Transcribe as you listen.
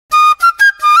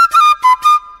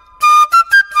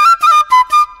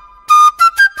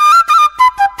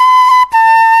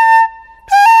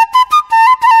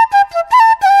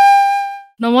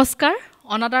নমস্কাৰ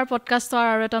অনাটাৰ পডকাষ্টৰ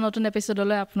আৰু এটা নতুন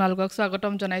এপিসোডলৈ আপোনালোকক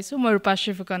স্বাগতম জনাইছো মই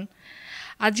Rupashreee Phukan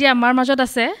আজি আমাৰ মাজত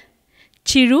আছে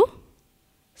চিৰু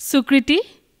সুকৃতি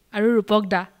আৰু ৰূপক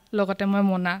দা লগতে মই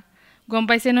মনা গম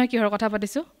পাইছে নহয় কিহৰ কথা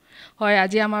পাতিছো হয়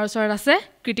আজি আমাৰ ওচৰত আছে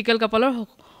ক্ৰিটিকেল কাপলৰ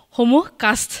সমূহ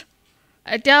কাষ্ট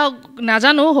এতিয়া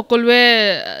নাজানো সকলোৱে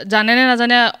জানে নে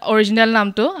নাজানে অৰিজিনেল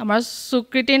নামটো আমাৰ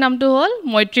সুকৃতিৰ নামটো হ'ল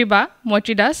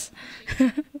মৈত্ৰী দাস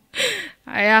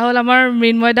আয়া হ'ল আমাৰ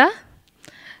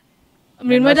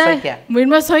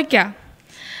মৃন্ময় সৈকিয়া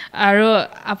আৰু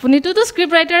আপুনিতো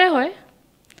স্ক্ৰিপ্ট ৰাইটাৰে হয়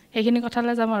সেইখিনি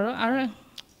কথালৈ যাম আৰু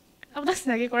আপোনাক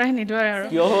চিনাকি কৰাই নিদিওঁ আৰু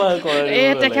এই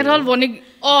তেখেত হ'ল বনি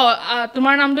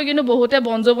তোমাৰ নামটো কিন্তু বহুতে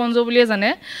বঞ্জো বুলিয়ে জানে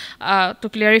টু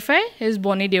ক্লিয়াৰিফাই ইজ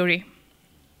বনি দেউৰী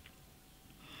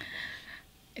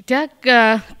এতিয়া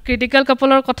ক্ৰিটিকেল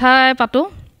কাপলৰ কথাই পাতো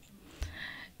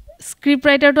স্ক্ৰিপ্ট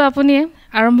ৰাইটাৰটো আপুনি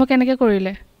আৰম্ভ কেনেকৈ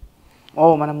কৰিলে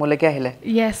মানে মোলৈকে আহিলে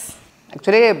ইয়েছ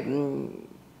একচুৱেলি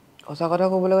সঁচা কথা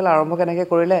ক'বলৈ গ'লে আৰম্ভ কেনেকৈ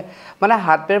কৰিলে মানে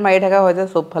হাত পেৰ মাৰি থকা হয় যে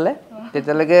চবফালে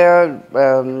তেতিয়ালৈকে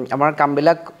আমাৰ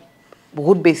কামবিলাক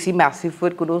বহুত বেছি মেচিভ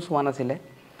ৱেত কোনো চোৱা নাছিলে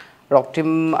ৰক্তিম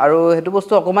আৰু সেইটো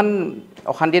বস্তু অকণমান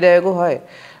অশান্তিদায়কো হয়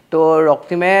তো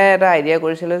ৰক্তিমে এটা আইডিয়া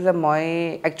কৰিছিলে যে মই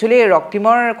একচুৱেলি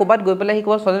ৰক্তিমৰ ক'ৰবাত গৈ পেলাই সি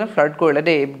ক'ৰবাত ছোৱালীজনী ফ্লাৰ্ট কৰিলে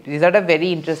দেই these are the very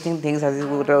interesting things আজি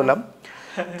গোটেই ওলাম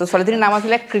তো ছোৱালীজনীৰ নাম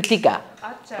আছিলে কৃতিকা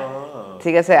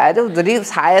ঠিক আছে এইটো যদি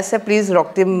চাই আছে প্লিজ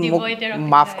ৰক্তিম মোক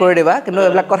মাফ কৰি দিবা কিন্তু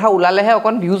এইবিলাক কথা ওলালেহে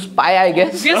অকণ ভিউজ পায় আই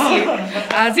গেছ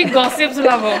আজি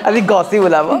গছিপ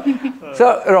ওলাব চ'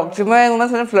 ৰক্তিমে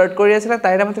কোনোবা ফ্লাৰ্ট কৰি আছিলে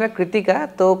তাইৰ নাম আছিলে কৃতিকা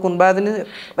তো কোনোবা এজনী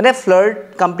মানে ফ্লাৰ্ট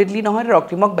কমপ্লিটলি নহয়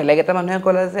ৰক্তিমক বেলেগ এটা মানুহে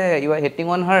ক'লে যে ইউ আৰ হেটিং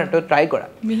অন হাৰ তো ট্ৰাই কৰা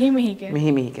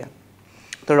মিহিমিহিকে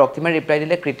তো ৰক্তিমে ৰিপ্লাই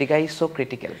দিলে কৃতিকা ইজ চ'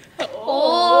 ক্ৰিটিকেল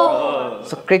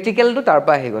চ' ক্ৰিটিকেলটো তাৰ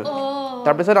পৰা আহি গ'ল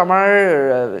তাৰপিছত আমাৰ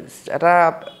এটা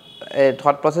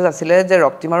থট প্ৰচেছ আছিলে যে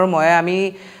ৰক্তিম আৰু মই আমি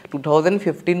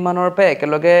 2015 মানৰ পৰা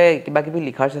একেলগে কিবা কিবি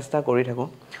লিখাৰ চেষ্টা কৰি থাকোঁ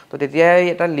তো তেতিয়াই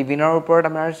এটা লিভিনৰ ওপৰত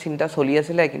আমাৰ চিন্তা চলি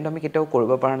আছিলে কিন্তু আমি কেতিয়াও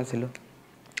কৰিব পৰা নাছিলোঁ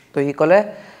তো সি ক'লে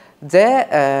যে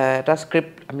এটা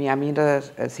স্ক্ৰিপ্ট আমি এটা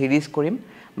ছিৰিজ কৰিম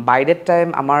বাই ডেট টাইম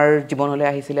আমাৰ জীৱনলৈ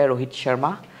আহিছিলে ৰোহিত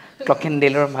শৰ্মা ক্লক এণ্ড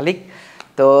ডেলৰ মালিক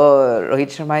तो रोहित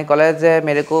शर्मा कॉले जे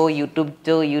मेरे को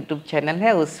यूट्यूब चैनल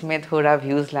है उसमें थोड़ा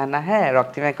व्यूज़ लाना है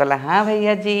रक्ति में कॉले हाँ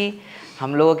भैया जी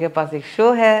हम लोगों के पास एक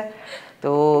शो है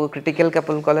तो क्रिटिकल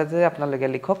कपल कॉले जे अपना लगे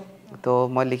लिखक तो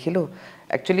मैं लिखिलो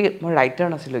एक्चुअली मैं राइटर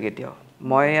नासिलो केতিয়াও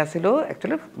मैं आसिलो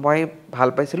एक्चुअली मैं ভাল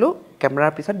পাইছিলো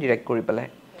কেমেৰাৰ পিছত ডাইৰেক্ট কৰি পেলাই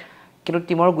কিন্তু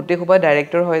টিমৰ গুটেই খোপা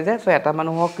ডাইৰেক্টৰ হৈ যায় সো এটা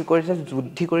মানুহক কি কৰিছে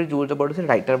যুদ্ধি কৰি জোৰ জবৰদস্তি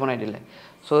ৰাইটাৰ বনাই দিলে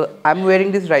so I am ওয়েৰিং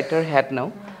this writer হেট নাও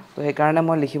তো সেইকাৰণে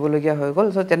মই লিখিবলগীয়া হৈ গ'ল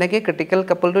চ' তেনেকৈ ক্ৰিটিকেল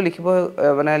কাপলটো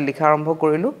লিখা আৰম্ভ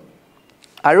কৰিলোঁ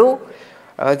আৰু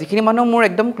যিখিনি মানুহ মোৰ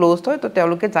একদম ক্ল'জ হয় তো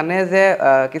তেওঁলোকে জানে যে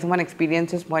কিছুমান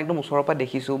এক্সপিৰিয়েঞ্চেছ মই একদম ওচৰৰ পৰা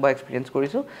দেখিছোঁ বা এক্সপিৰিয়েঞ্চ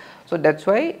কৰিছোঁ চ' ডেটছ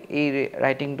ৱাই এই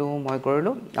ৰাইটিংটো মই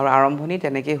কৰিলোঁ আৰু আৰম্ভণি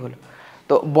তেনেকেই হ'ল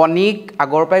তো বনিক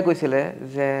আগৰ পৰাই কৈছিলে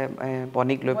যে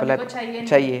বনিক লৈ পেলাই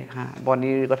চাইয়ে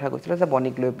বনিৰ কথা কৈছিলে যে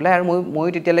বনিক লৈ পেলাই আৰু ময়ো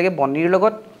তেতিয়ালৈকে বনিৰ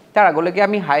লগত তাৰ আগলৈকে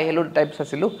আমি হাই হেল্ল' টাইপছ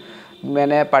আছিলোঁ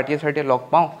মানে পাৰ্টিয়ে লগ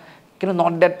পাওঁ কিন্তু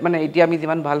নট ডেট মানে এতিয়া আমি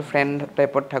যিমান ভাল ফ্ৰেণ্ড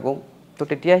টাইপত থাকোঁ তো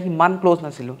তেতিয়া সিমান ক্ল'জ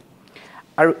নাছিলোঁ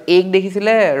আৰু এইক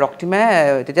দেখিছিলে ৰক্তিমে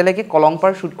তেতিয়ালৈকে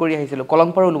কলংপাৰ শ্বুট কৰি আহিছিলোঁ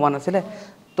কলংপাৰ ওলোৱা নাছিলে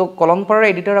তো কলংপাৰৰ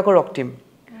এডিটৰ আকৌ ৰক্তিম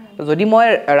যদি মই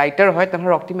ৰাইটাৰ হয়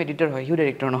তেনেহ'লে ৰক্তিম এডিটৰ হয় সিও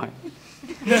ডাইৰেক্টৰ নহয়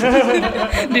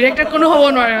ডিৰেক্টৰ কোনো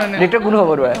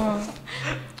হ'ব নোৱাৰে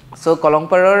চ'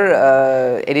 কলংপাৰৰ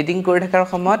এডিটিং কৰি থকাৰ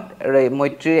সময়ত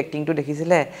মৈত্ৰীৰ এক্টিংটো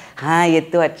দেখিছিলে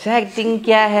এইটো আচ্ছা এক্টিং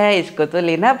কিয়া হে ইছকোতো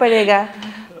লেনা পড়েগা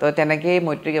তো তেনেকেই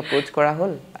মৈত্ৰীক এপ্ৰ'চ কৰা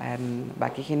হ'ল এণ্ড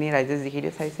বাকীখিনি ৰাইজে যিখিনি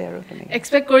চাইছে আৰু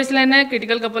এক্সপেক্ট কৰিছিলে নে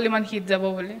ক্ৰিটিকেল কাপল ইমান হিট যাব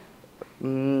বুলি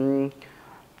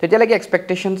তেতিয়ালৈকে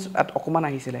এক্সপেক্টেশ্যনছ অকণমান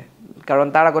আহিছিলে কাৰণ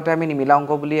তাৰ আগতে আমি নিমিলা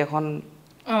অংক বুলি এখন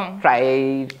ট্ৰাই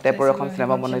টাইপৰ এখন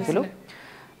চিনেমা বনাইছিলোঁ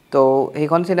তো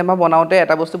সেইখন চিনেমা বনাওঁতে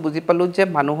এটা বস্তু বুজি পালোঁ যে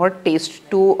মানুহৰ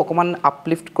টেষ্টটো অকণমান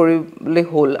আপলিফ্ট কৰিবলৈ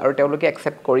হ'ল আৰু তেওঁলোকে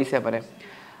একচেপ্ট কৰিছে মানে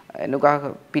এনেকুৱা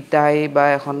পিতাই বা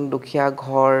এখন দুখীয়া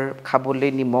ঘৰ খাবলৈ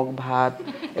নিমখ ভাত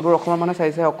এইবোৰ অকণমান মানে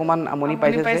চাইছে অকণমান আমনি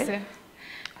পাইছে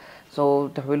চ'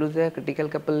 ভাবিলোঁ যে ক্ৰিটিকেল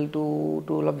কাপলটো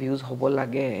অলপ ভিউজ হ'ব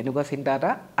লাগে এনেকুৱা চিন্তা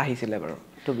এটা আহিছিলে বাৰু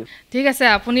ঠিক আছে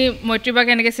আপুনি মৈত্ৰীবাক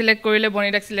কেনেকৈ চিলেক্ট কৰিলে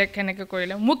বনিদাক চিলেক্ট কেনেকৈ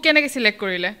কৰিলে মোক কেনেকৈ চিলেক্ট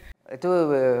কৰিলে এইটো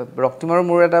ৰক্তিমৰ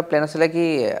মোৰ এটা প্লেন আছিলে কি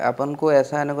আপোনাকো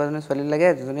এনেকুৱা এজনী ছোৱালী লাগে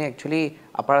যিজনী একচুৱেলি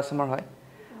আপাৰ আছামৰ হয়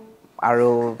আৰু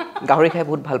গাহৰি খাই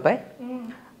বহুত ভাল পায়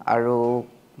আৰু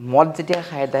মদ যেতিয়া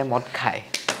খায় তাই মদ খায়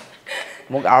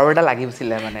মোক আৰু এটা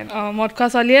লাগিছিলে মানে মদ খোৱা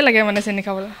ছোৱালীয়ে লাগে মানে চেনি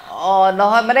খাবলৈ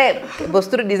নহয় মানে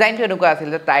বস্তুটো ডিজাইনটো এনেকুৱা আছিল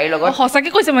যে তাইৰ লগত সঁচাকৈ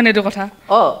কৈছে মানে এইটো কথা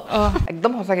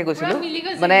একদম সঁচাকৈ কৈছিলোঁ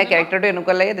মানে কেৰেক্টাৰটো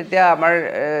এনেকুৱা লাগে তেতিয়া আমাৰ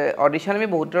অডিশ্যন আমি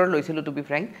বহুতৰ লৈছিলোঁ টু বি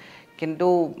ফ্ৰেংক কিন্তু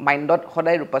মাইণ্ডত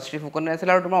সদায় ৰূপাশ্ৰী ফুকনে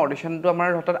আছিলে আৰু তোমাৰ অডিশ্যনটো আমাৰ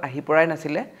হাতত আহি পৰাই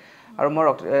নাছিলে আৰু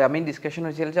আমি ডিছকাশ্যন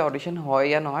হৈছিল যে অডিশ্যন হয়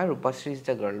या নহয় ৰূপাশ্ৰী ইজ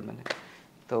দ্য গাৰ্ল মানে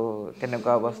তো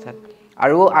তেনেকুৱা অৱস্থাত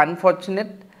আৰু আনফৰ্চুনেট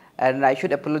এণ্ড আই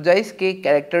শুড এপলজাইজ কি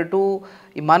কেৰেক্টাৰটো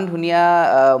ইমান ধুনীয়া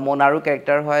মনাৰু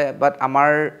কেৰেক্টাৰ হয় বাট আমাৰ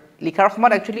লিখাৰ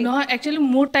সময়ত একচুৱেলি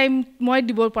মোৰ টাইম মই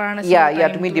দিব পৰা নাছিল ইয়া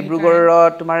তুমি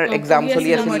ডিব্ৰুগড়ত তোমাৰ এক্সাম চলি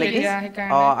আছিল নেকি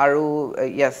আৰু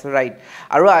ইয়েছ ৰাইট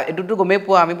আৰু এইটোতো গমেই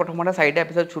পোৱা আমি প্ৰথমতে 4টা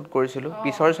এপিছড শ্বুট কৰিছিলোঁ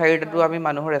পিছৰ 4টাটো আমি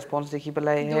মানুহৰ ৰেছপন্স দেখি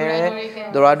পেলাইহে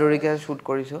দৌৰাদৌৰিকৈ শ্বুট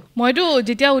কৰিছোঁ মইতো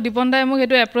যেতিয়া উদ্দীপন দাই মোক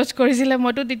এইটো এপ্ৰ'চ কৰিছিলে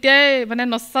মইতো তেতিয়াই মানে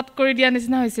নচাত কৰি দিয়া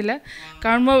নিচিনা হৈছিলে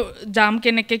কাৰণ মই যাম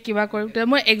কেনেকৈ কিবা কৰিম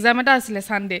মোৰ এক্সাম এটা আছিলে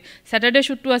ছানডে ছেটাৰডে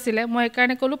শ্বুটটো আছিলে মই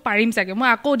সেইকাৰণে ক'লোঁ পাৰিম চাগে মই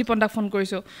আকৌ উদ্দীপন দাক ফোন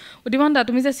কৰিছোঁ উদ্দীপন দা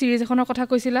তুমি যে চিৰিজ এখনৰ কথা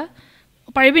কৈছিলা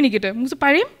পাৰিবি নেকি তই মোক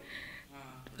পাৰিম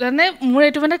মানে মোৰ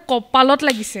এইটো মানে কপালত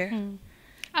লাগিছে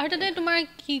আৰু তাতে তোমাৰ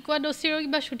কি কোৱা দছিৰৰ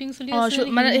কিবা শ্বুটিং চলি আছে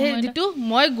মানে সেই যিটো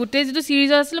মই গোটেই যিটো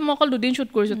চিৰিজৰ আছিলে মই অকল 2 দিন শ্বুট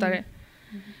কৰিছোঁ তাৰে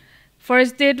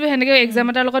ফাৰ্ষ্ট ডেটো সেনেকৈ এক্সাম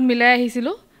এটাৰ লগত মিলাই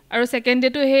আহিছিলোঁ আৰু ছেকেণ্ড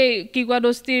ডেটো সেই কি কোৱা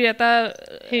দস্তিৰ এটা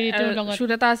শ্বুট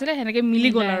এটা আছিলে সেনেকৈ মিলি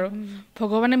গ'ল আৰু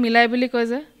ভগৱানে মিলাই বুলি কয়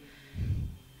যে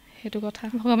সেইটো কথা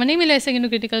ভগৱানেই মিলাইছে কিন্তু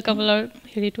ক্ৰিটিকেল কাপলৰ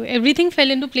হেৰিটো everything fail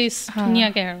in two place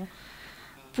ধুনীয়াকৈ আৰু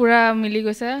পুৰা মিলি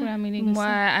গৈছে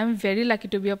মই I am very lucky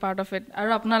to be a part of it আৰু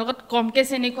আপোনাৰ লগত কমকৈ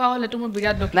চেনি খোৱা হ'ল সেইটো মোৰ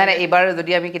বিৰাট দুখ নাই এইবাৰ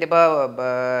যদি আমি কেতিয়াবা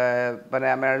মানে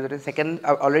আমাৰ যদি ছেকেণ্ড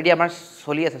অলৰেডি আমাৰ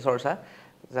চলি আছে চৰ্চা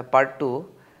পাৰ্ট 2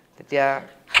 তেতিয়া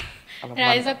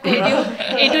ৰাইজক কৈ দিওঁ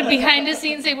এইটো বিহাইণ্ড দ্য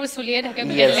চিনছ এইবোৰ চলিয়ে থাকে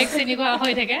বেলেগ চেনি খোৱা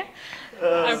হৈ থাকে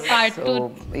আৰু পাৰ্ট 2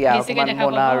 বেছিকৈ দেখা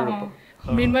পাব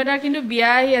মৃন্ময় দাৰ কিন্তু বিয়া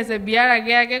আহি আছে বিয়াৰ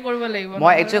আগে আগে কৰিব লাগিব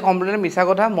মই একচুৱেলি কমপ্লিটলি মিছা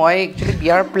কথা মই একচুৱেলি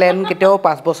বিয়াৰ প্লেন কেতিয়াও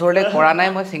 5 বছৰলৈ কৰা নাই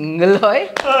মই ছিংগল হয়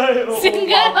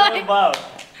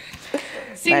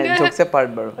জোকছে পাৰ্ট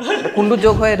বাৰু কোনটো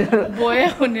জোক হয় বয়ে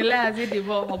শুনিলে আজি দিব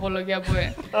হ'বলগীয়া বয়ে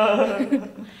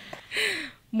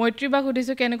মৈত্ৰী বাক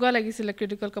সুধিছোঁ কেনেকুৱা লাগিছিলে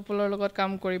ক্ৰিটিকেল কাপলৰ লগত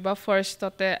কাম কৰি বা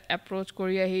ফাৰ্ষ্টতে এপ্ৰ'চ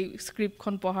কৰি আহি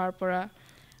স্ক্ৰিপ্টখন পঢ়াৰ পৰা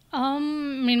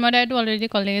মৃন্ময় দাইটো অলৰেডি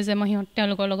ক'লে যে মই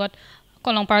তেওঁলোকৰ লগত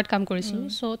কলংপাৰত কাম কৰিছিলোঁ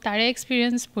চ' তাৰে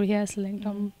এক্সপিৰিয়েঞ্চ বঢ়িয়া আছিলে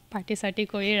একদম পাৰ্টি চাৰ্টি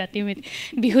কৰি ৰাতি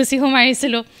বিহু চিহু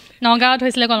মাৰিছিলোঁ নগাঁৱত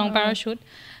হৈছিলে কলংপাৰৰ শ্বুট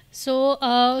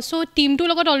চ' টীমটোৰ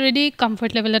লগত অলৰেডি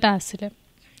কমফৰ্ট লেভেল এটা আছিলে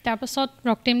তাৰপাছত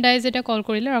ৰক্তিম দাই যেতিয়া কল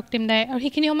কৰিলে ৰক্তিম দাই আৰু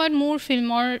সেইখিনি সময়ত মোৰ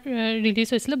ফিল্মৰ ৰিলিজ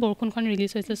হৈছিলে বৰষুণখন ৰিলিজ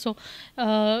হৈছিলে চ'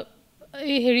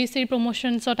 এই হেৰি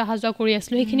প্ৰমোশ্যনছত অহা যোৱা কৰি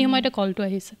আছিলোঁ সেইখিনি সময়তে কলটো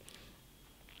আহিছে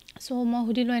চ' মই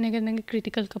সুধিলোঁ এনেকৈ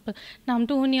ক্ৰিটিকেল কাপল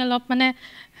নামটো শুনি অলপ মানে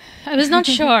আই ৱাজ নট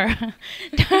চিয়'ৰ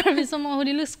তাৰপিছত মই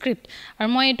সুধিলোঁ স্ক্ৰিপ্ট আৰু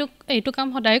মই এইটো কাম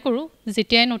সদায় কৰোঁ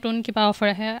যেতিয়াই নতুন কিবা অফাৰ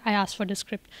আহে আই ask for the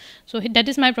script so' that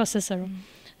is my process আৰু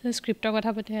স্ক্ৰিপ্টৰ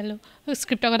কথা পঠিয়ালোঁ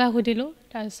স্ক্ৰিপ্টৰ কথা সুধিলোঁ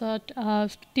তাৰপিছত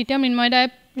তেতিয়া মৃন্ময় দাই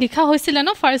লিখা হৈছিলে ন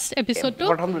ফাৰ্ষ্ট এপিছ'ডটো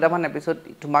প্ৰথম 2টামান এপিছ'ড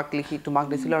তোমাক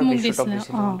দিছিলোঁ আৰু বিশ্বটক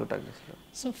দিছিলোঁ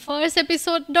চ' ফাৰ্ষ্ট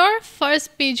এপিছ'ডৰ ফাৰ্ষ্ট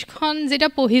পেজখন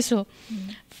যেতিয়া পঢ়িছোঁ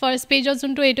ফাৰ্ষ্ট পেজত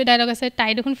যোনটো এইটো ডাইলগ আছে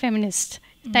তাই দেখোন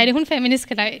ফেমিনিষ্ট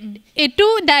কেইটা এইটো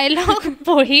ডাইলগ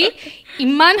পঢ়ি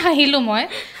ইমান হাঁহিলোঁ মই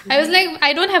আই was like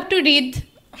I don't have to read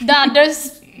the others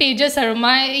pages আৰু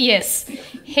মাই য়েছ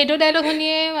সেইটো ডাইলগ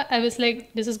শুনিয়ে আই was like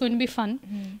this is going to B ফান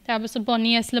তাৰপিছত বনি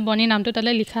আছিলে বনি নামটো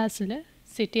তালৈ লিখা আছিলে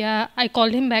যেতিয়া আই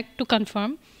called him back to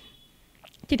confirm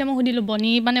তেতিয়া মই সুধিলোঁ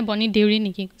বনি দেউৰী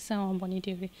নেকি কৈছে অঁ বনি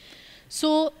দেউৰী চ'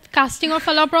 কাষ্টিঙৰ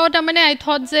ফালৰ পৰাও তাৰমানে আই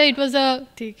থট যে it was a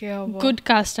good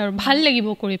caste আৰু ভাল লাগিব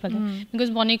কৰি পেলাই বিকজ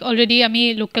বনিক অলৰেডি আমি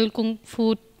local kung fu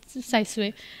চাইছোঁৱে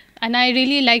and I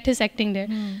really like his acting দেৰ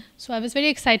চ' আই ৱাজ ভেৰি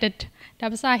এক্সাইটেড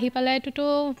তাৰপিছত আহি পেলাই এইটোতো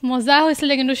মজা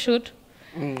হৈছিলে কিন্তু শ্বুট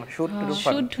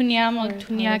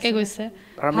ধুনীয়াকৈ গৈছে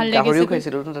ভাল লাগিছে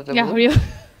গাহৰিও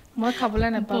মই খাবলৈ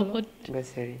নাপালোঁ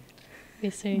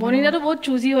বনিতাটো বহুত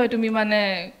চুজি হয় তুমি মানে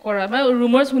কৰা মানে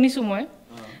ৰুমাৰ্ছ শুনিছোঁ মই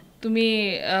তুমি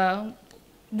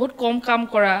বহুত কম কাম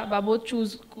কৰা বা বহুত চুজ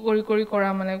কৰি কৰা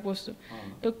মানে বস্তু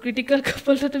তো ক্ৰিটিকেল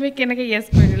কাপলটো তুমি কেনেকৈ য়েছ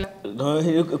কৰি দিলা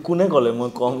কোনে ক'লে মই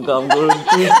কম কাম কৰোঁ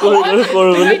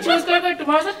চুজ কৰি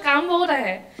তোমাৰ ওচৰত কাম বহুত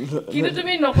আহে কিন্তু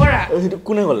তুমি নকৰা সেইটো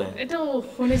কোনে ক'লে এইটো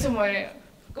শুনিছোঁ মই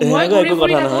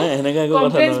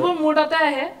মোৰ তাতে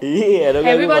আহে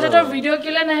হেভি বাজেটৰ ভিডিঅ'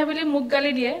 কিলে নাহে বুলি মোক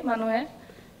গালি দিয়ে মানুহে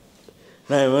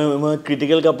নাই মই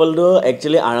ক্ৰিটিকেল কাপলটো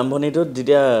একচুৱেলি আৰম্ভণিটোত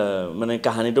যেতিয়া মানে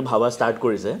কাহিনীটো ভাবা ষ্টাৰ্ট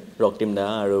কৰিছে ৰক্তিম দা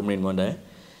আৰু মৃন্ময় দাই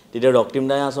তেতিয়া ৰক্তিম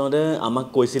দাই আচলতে আমাক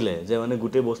কৈছিলে যে মানে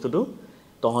গোটেই বস্তুটো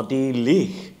তহঁতি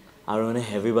লিখ আৰু মানে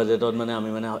হেভি বাজেটত মানে আমি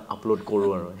মানে আপলোড কৰোঁ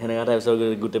আৰু সেনেকুৱা টাইপৰ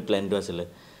গোটেই প্লেনটো আছিলে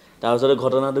তাৰপিছতে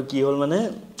ঘটনাটো কি হ'ল মানে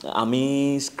আমি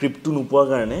স্ক্ৰিপ্টটো নোপোৱাৰ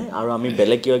কাৰণে আৰু আমি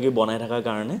বেলেগ কিবা কিবি বনাই থকাৰ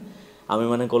কাৰণে আমি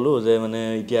মানে ক'লোঁ যে মানে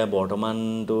এতিয়া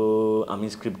বৰ্তমানটো আমি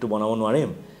স্ক্ৰিপ্টটো বনাব নোৱাৰিম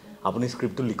আপুনি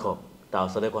স্ক্ৰিপ্টটো লিখক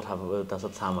তাৰপিছতে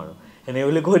তাৰপিছত চাম আৰু এনেকৈ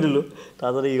বুলি কৈ দিলোঁ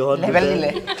তাৰপিছত ইহঁত লেভেল দিলে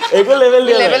একো লেভেল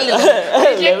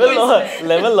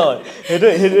নহয়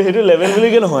সেইটো লেভেল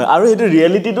বুলিকে নহয় আৰু সেইটো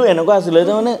ৰিয়েলিটিটো এনেকুৱা আছিলে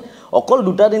যে মানে অকল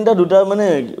দুটা মানে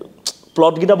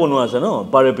প্লটকেইটা বনোৱা আছে ন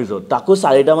পাৰ এপিছড তাকো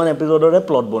 4টামান এপিছডৰে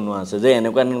প্লট বনোৱা আছে যে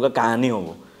এনেকুৱা কাহিনী হ'ব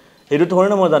সেইটো ধৰণে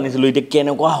না মই জানিছিলোঁ এতিয়া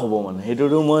কেনেকুৱা হ'ব মানে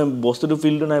সেইটোতো মই বস্তুটো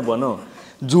ফিলটো নাই পোৱা ন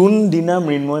যোনদিনা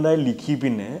মৃন্ময় দাই লিখি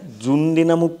পিনে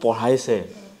যোনদিনা মোক পঢ়াইছে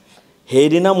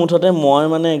সেইদিনা মুঠতে মই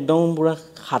মানে একদম পুৰা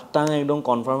খাটাং একদম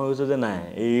কনফাৰ্ম হৈ গৈছোঁ যে নাই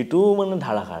এইটো মানে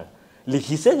ধাৰাসাৰ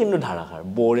লিখিছে কিন্তু ধাৰাসাৰ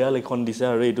বঢ়িয়া লিখন দিছে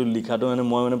আৰু এইটো লিখাটো মানে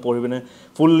মই মানে পঢ়ি পিনে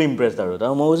ফুল্লি ইমপ্ৰেছড আৰু তাৰ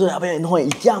মই কৈছোঁ আবে নহয়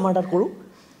এতিয়া আমাৰ তাত কৰোঁ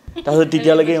তাৰপিছত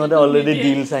তেতিয়ালৈকে ইহঁতে অলৰেডি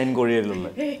ডিল চাইন কৰি ল'লে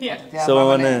চ'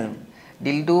 মানে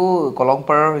ডিলটো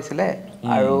কলংপাৰৰ হৈছিলে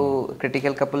আৰু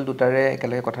ক্ৰিটিকেল কাপল দুটাৰে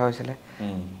একেলগে কথা হৈছিলে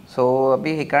চ'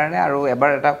 আমি সেইকাৰণে আৰু এবাৰ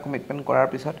এটা কমিটমেণ্ট কৰাৰ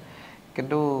পিছত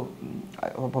কিন্তু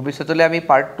ভৱিষ্যতলৈ আমি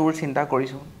পাৰ্ট 2ৰ চিন্তা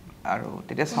কৰিছোঁ আৰু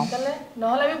তেতিয়া চাওঁ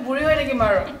নহ'লে আমি বুঢ়ী হৈ থাকিম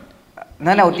আৰু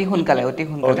নাই অতি সোনকালে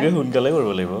কৰিব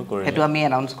লাগিব সেইটো আমি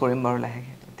এনাউন্স কৰিম বাৰু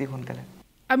লাহেকৈ অতি সোনকালে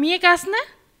আমি এই কাজ নে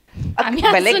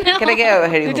বেলেগ কেনেকৈ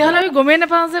হেৰি তেতিয়াহ'লে আমি গমেই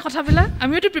নাপাওঁ যে কথাবিলাক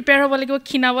আমিওতো প্ৰিপেয়াৰ হ'ব লাগিব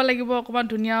ক্ষীণাব লাগিব অকণমান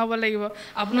ধুনীয়া হ'ব লাগিব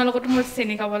আপোনাৰ লগতো মই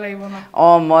চেনি খাব লাগিব ন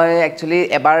মই একচুৱেলি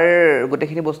এবাৰ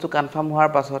গোটেইখিনি বস্তু কনফাৰ্ম হোৱাৰ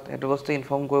পাছত এইটো বস্তু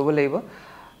ইনফৰ্ম কৰিব লাগিব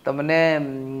তাৰমানে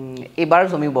এইবাৰ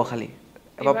জমিব খালি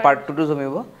এবাৰ পাৰ্ট 2টো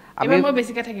জমিব আমি মই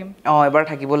বেছিকৈ থাকিম এবাৰ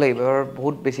থাকিব লাগিব এবাৰ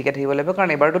বহুত বেছিকৈ থাকিব লাগিব কাৰণ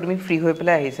এবাৰতো তুমি ফ্ৰী হৈ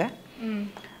পেলাই আহিছা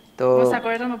তো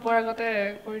চাকৰি এটা নোপোৱাৰ আগতে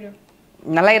কৰি দিম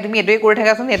নালাগে তুমি এইটোৱে কৰি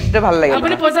থাকাচোন এইটোতে ভাল লাগে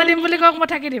আপুনি পইচা দিম বুলি কওক মই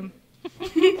থাকি দিম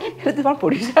সেইটো তোমাৰ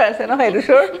প্ৰডিউচাৰ আছে নহয় এইটো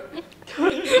চোৰ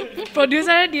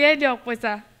প্ৰডিউচাৰে দিয়েই দিয়ক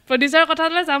পইচা প্ৰডিউচাৰৰ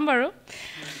কথালৈ যাম বাৰু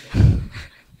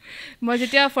মই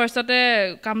যেতিয়া ফাৰ্ষ্টতে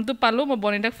কামটো পালোঁ মই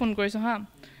বনিদাক ফোন কৰিছোঁ হা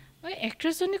এই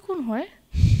এক্ট্ৰেছজনী কোন হয়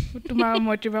তোমাৰ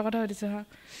মৈত্ৰীৰ কথা সুধিছোঁ হা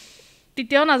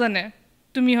তেতিয়াও নাজানে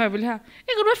তুমি হয় বুলি হা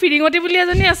এই কোনোবা ফিৰিঙতি বুলি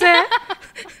এজনী আছে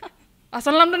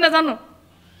আচল নামটো নাজানো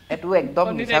এইটো একদম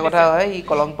মিছা কথা হয় ই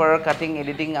কলংপাৰৰ কাটিং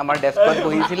এডিটিং আমাৰ ডেস্কত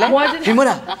বহিছিলে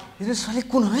হিমৰা এইটো ছোৱালী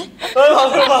কোন হয়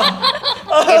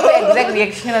এইটো এক্সাক্ট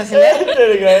ৰিয়েকশ্যন আছিলে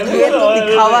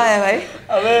দিখাৱা হে ভাই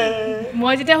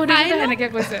মই যেতিয়া সুধিছোঁ সেনেকৈ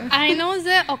কৈছে আই ন'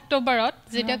 যে অক্টোবৰত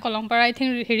যেতিয়া কলংপাৰা আই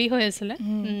থিংক হেৰি হৈ আছিলে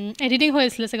এডিটিং হৈ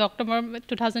আছিলে চাগে অক্টোবৰ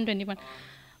 2021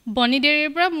 বনি দেৰিৰ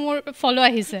পৰা মোৰ ফলো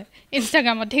আহিছে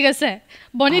ইনষ্টাগ্ৰামত ঠিক আছে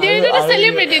বনি দেৰিটো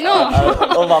চেলিব্ৰিটি ন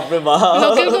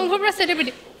লোকেল কুংফুৰ পৰা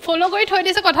চেলিব্ৰিটি ফলো কৰি থৈ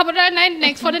দিছে কথা বতৰা নাই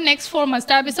ফৰ দ্য নেক্সট 4 months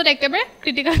তাৰপিছত একেবাৰে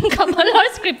ক্ৰিটিকেল কাপলৰ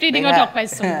স্ক্ৰিপ্ট ৰিডিঙত লগ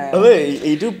পাইছোঁ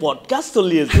এইটো পডকাষ্ট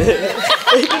চলি আছে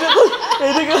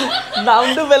এইটো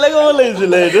নামটো বেলেগ হ'ব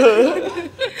লাগিছিলে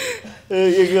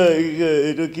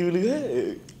এইটো কি বুলি কয়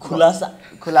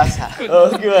খোলাচা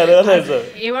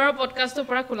এইবাৰৰ পডকাষ্টৰ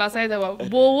পৰা খোলাচাই যাব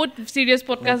বহুত চিৰিয়াছ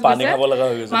পডকাষ্ট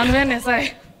মানুহে নেচায়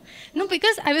নো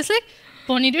বিকজ আই ৱাজ লাইক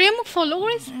বনি দেৰিয়ে মোক ফলো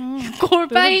কৰিছে ক'ৰ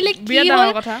পৰা আহিলে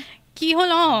কি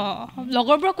হ'ল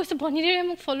লগৰবোৰক কৈছে বনি দেৰিয়ে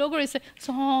মোক ফলো কৰিছে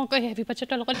হেভি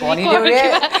বাচ্চাটোৰ লগত বনি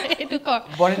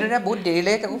দেৰিয়ে বহুত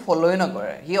দেৰিলৈকে কাকো ফলোৱে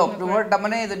নকৰে সি অক্টোবৰত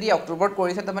তাৰমানে যদি অক্টোবৰত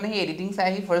কৰিছে তাৰমানে সি এডিটিং চাই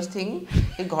আহি ফাৰ্ষ্ট থিং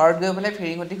সি ঘৰত গৈ পেলাই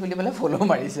ফিৰিঙতি খুলি পেলাই ফলো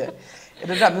মাৰিছে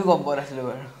এইটোতো আমিও গম পোৱা নাছিলোঁ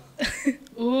বাৰু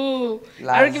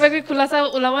আৰু কিবা কিবি খোলাচা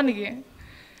ওলাব নেকি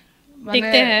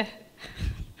দেখতে হে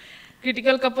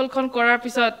ক্ৰিটিকেল কাপলখন কৰাৰ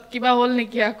পিছত কিবা হ'ল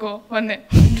নেকি আকৌ মানে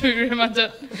দুয়োৰে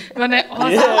মাজত মানে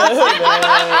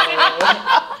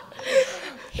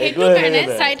সেইটো কাৰণে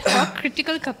চাইড হওক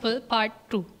ক্ৰিটিকেল কাপল পাৰ্ট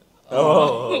 2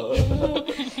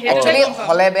 একচুৱেলি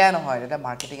হ'লে বেয়া নহয় এটা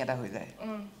মাৰ্কেটিং এটা হৈ যায়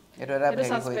এইটো এটা ভেৰি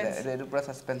হৈ যায় এইটো পুৰা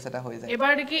সাসপেন্স এটা হৈ যায়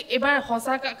এবাৰ দেখি এবাৰ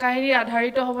হসা কাহিনী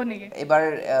আধাৰিত হ'ব নেকি এবাৰ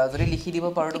যদি লিখি দিব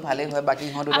পাৰো তো ভালেই হয় বাকি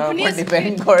হন দুটাৰ ওপৰত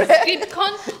ডিপেন্ড কৰে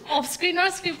স্ক্ৰিপ্টখন অফ স্ক্ৰিনৰ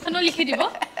স্ক্ৰিপ্টখনো লিখি দিব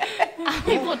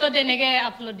আমি ফটো তেনেকে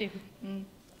আপলোড দিম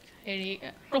হেৰি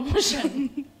প্ৰমোশন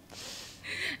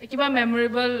কিবা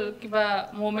মেমৰেবল কিবা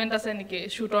মোমেন্ট আছে নেকি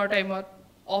শুটৰ টাইমত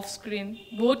অফ স্ক্ৰিন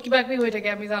বহুত কিবা কিবি হৈ থাকে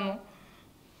আমি জানো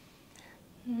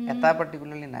এটা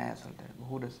পাৰ্টিকুলাৰলি নাই আচলতে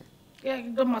বহুত আছে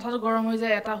একদম মাথাটো গৰম হৈ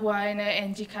যায় এটা হোৱাই নাই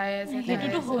এনজি খাই আছে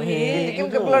সেইটোতো হয়ে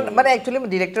মানে একচুৱেলি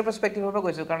ডিৰেক্টৰ পাৰ্সপেক্টিভৰ পৰা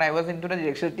কৈছো কাৰণ আই was into the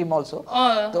direction team also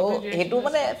তো হেতু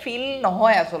মানে ফিল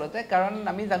নহয় আচলতে কাৰণ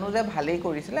আমি জানো যে ভালেই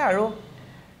কৰিছিলে আৰু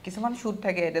কিছুমান শুট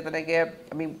থাকে এটা তেনেকে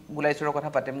আমি গুলাই সুৰৰ কথা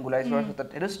পাতিম গুলাই সুৰৰ শুটত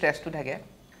এটো ষ্ট্ৰেছটো থাকে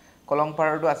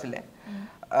কলংপাৰটো আছিলে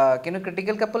কিন্তু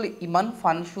ক্ৰিটিকেল কাপল ইমান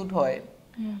ফান শুট হয়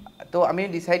তো আমি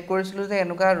ডিসাইড কৰিছিলো যে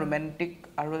এনেকুৱা ৰোমান্টিক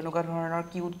আৰু এনেকুৱা ধৰণৰ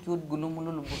কিউট গুনুমুলু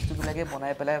বস্তুবিলাকে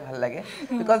বনাই পেলাই ভাল লাগে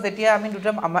বিকজ যেতিয়া আমি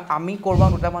দুটা আমি কৰবা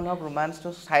দুটা মানুহৰ ৰোমান্সটো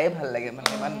চাই ভাল লাগে মানে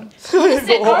ইমান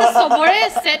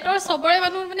সেটৰ সবৰে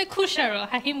মানুহ মানে খুশ আৰু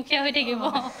হাঁহি মুখীয়া হৈ থাকিব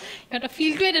এটা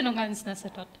ফিলটোৱে তেনেকুৱা নিচিনা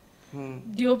সেটত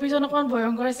ডিঅপি জন অকমান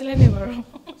ভয়ংকৰ আছিলে নি বাৰু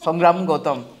সংগ্ৰাম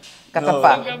গৌতম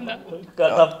কাটাপ্পা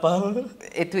কাটাপ্পা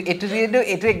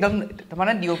এইটো একদম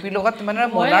মানে ডিঅপি লগত মানে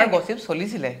মনাৰ গসিপ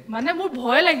চলিছিলে মানে মোৰ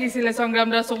ভয় লাগিছিলে সংগ্ৰাম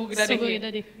দাৰ চকুকেইটা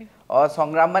দেখি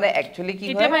সংগ্ৰাম মানে একচুয়ালি কি হয়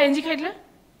কেতিয়াবা এনজি খাইলে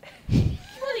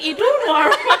ইটো নৰ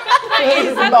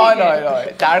নহয়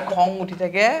তাৰ খং উঠি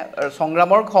থাকে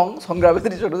সংগ্ৰামৰ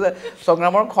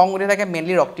খং উঠি থাকে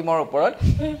মেইনলি ৰক্তিমৰ ওপৰত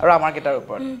আৰু আমাৰ কেইটাৰ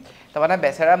ওপৰত তাৰমানে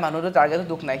বেচেৰা মানুহটো টাৰ্গেটটো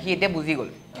দুখ নাই সি এতিয়া বুজি গ'ল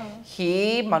সি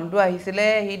মানুহটো আহিছিলে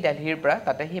সি দিল্লীৰ পৰা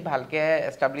তাতে সি ভালকে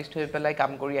এষ্টাব্লিছড হৈ পেলাই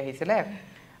কাম কৰি আহিছিলে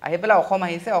আহি পেলাই অসম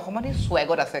আহিছে অসমত সি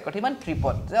স্ৱেগত আছে ইমান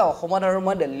ট্ৰিপত যে অসমত আৰু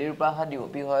মই দিল্লীৰ পৰা অহা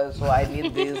ডিঅপি হয় চ' আই need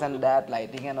this and date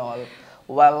lighting and all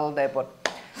wall টাইপত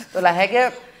তো লাহেকে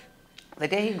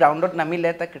যেতিয়া সি গ্ৰাউণ্ডত নামিলে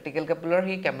তাক ক্ৰিটিকেল কাপলৰ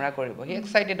সি কেমেৰা কৰিব সি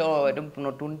এক্সাইটেড এইটো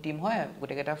নতুন টিম হয়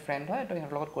গোটেইকেইটা ফ্ৰেণ্ড হয় তো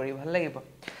সিহঁতৰ লগত কৰি ভাল লাগিব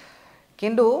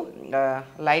কিন্তু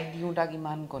লাইট দিওঁ তাক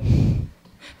ইমান কণি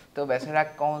তো বেচেৰাক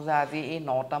কওঁ যে আজি এই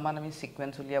 9টামান আমি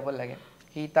ছিকুৱেঞ্চ উলিয়াব লাগে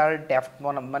সি তাৰ ডেফ্ট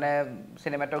মানে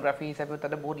চিনেমাটোগ্ৰাফী হিচাপে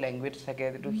তাতে বহুত লেংগুৱেজ থাকে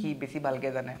যিটো সি বেছি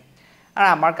ভালকৈ জানে আৰু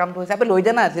আমাৰ কামটো হিচাপে লৈ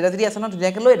দে না যদি আছে ন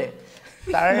ধুনীয়াকৈ লৈ দে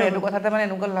তাৰ এইটো কথাতে মানে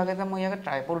এনেকুৱা লাগে যে মই ইয়াকে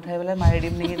ট্ৰাইপড উঠাই পেলাই মাৰি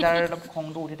দিম নেকি তাৰ অলপ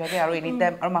খংটো উঠি থাকে আৰু এনি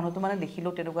টাইম আৰু মানুহটো মানে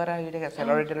দেখিলেও তেনেকুৱা এটা হৈ থাকে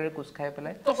চেলৰি কোচ খাই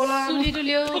পেলাই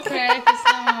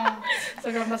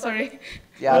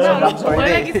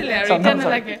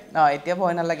এতিয়া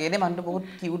ভয় নালাগে এনেই মানুহটো বহুত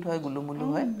কিউট হয় গুলুমুলু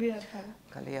হয়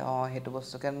খালি সেইটো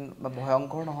বস্তুকে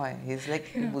ভয়ংকৰ নহয় হিজ লাইক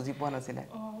বুজি পোৱা নাছিলে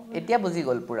এতিয়া বুজি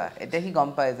গ'ল পুৰা এতিয়া সি গম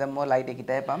পায় যে মই লাইট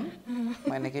এইকেইটাই পাম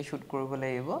মই এনেকৈ শ্বুট কৰিব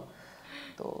লাগিব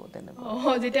তো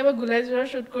তেনেকুৱা যেতিয়া মই গুলাই চুৰৰ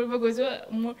শ্বুট কৰিব গৈছো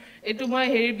মোৰ এইটো মই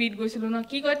হেৰি বিট গৈছিলো ন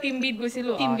কি কয় টিম বিট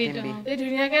গৈছিলো এই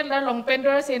ধুনীয়াকে তাৰ লং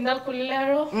পেণ্টৰ চেইনডাল খুলিলে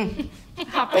আৰু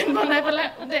হাফ পেণ্ট বনাই পেলাই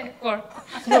দে কৰ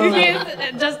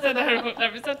জাষ্ট আৰু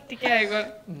তাৰপিছত ঠিকে আহি গ'ল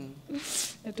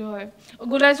এইটো হয়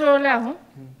গুলাই চুৰলৈ আহোঁ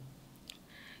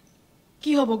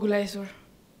কি হ'ব গুলাই চুৰ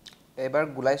এবাৰ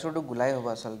গুলাই চুৰটো গুলাই হ'ব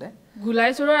আচলতে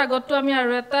গুলাই চুৰৰ আগততো আমি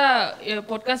আৰু এটা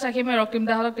পডকাষ্ট ৰাখিম ৰক্তিম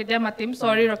দাহঁতক তেতিয়া মাতিম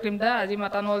চৰি ৰক্তিম দা আজি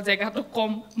মাতা নহ'ল জেগাটো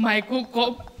কম মাইকো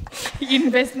কম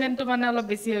ইনভেষ্টমেণ্টটো মানে অলপ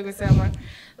বেছি হৈ গৈছে আমাৰ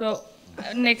তো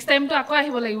নেক্সট টাইমটো আকৌ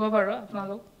আহিব লাগিব বাৰু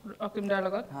আপোনালোক ৰক্তিম দাৰ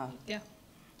লগত এতিয়া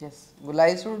য়েছ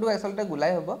গুলাই চুৰটো আচলতে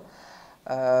গুলাই হ'ব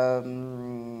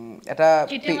এটা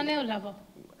মানে ওলাব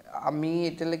আমি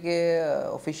এতিয়ালৈকে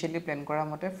অফিচিয়েলি প্লেন কৰা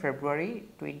মতে ফেব্ৰুৱাৰী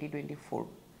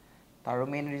 2024 তাৰো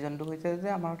মেইন ৰিজনটো হৈছে যে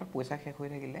আমাৰ ওচৰত পইচা শেষ হৈ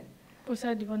থাকিলে পইচা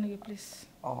দিব নেকি প্লিজ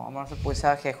আমাৰ ওচৰত পইচা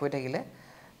শেষ হৈ থাকিলে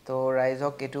তো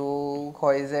ৰাইজক এইটো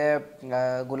হয় যে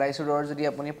গুলাই চুৰৰ যদি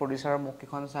আপুনি প্ৰডিউচাৰৰ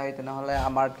মুখকেইখন চাই তেনেহ'লে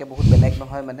আমাৰতকৈ বহুত বেলেগ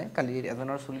নহয় মানে কালি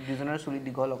দুজনৰ চুলি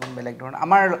দীঘল অকণ বেলেগ ধৰণৰ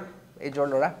আমাৰ এইজৰ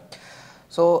ল'ৰা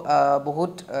চ'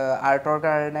 বহুত আৰ্টৰ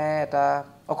কাৰণে এটা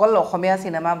অকল অসমীয়া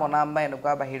চিনেমা বনাম বা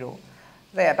এনেকুৱা বাহিৰেও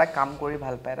যে এটা কাম কৰি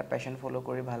ভাল পায় এটা পেশ্যন ফ'ল'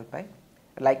 কৰি ভাল পায়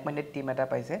লাইক মাইণ্ডেড টিম এটা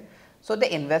পাইছে চ' দে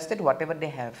ইনভেষ্টেড হোৱাট এভাৰ দে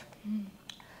হেভ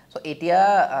চ' এতিয়া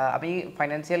আমি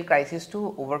ফাইনেন্সিয়েল ক্ৰাইচিছটো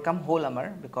অভাৰকাম হ'ল আমাৰ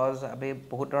বিকজ আমি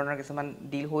বহুত ধৰণৰ কিছুমান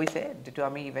ডিল হৈছে যিটো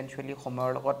আমি ইভেঞ্চুৱেলি সময়ৰ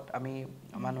লগত আমি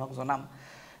মানুহক জনাম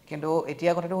কিন্তু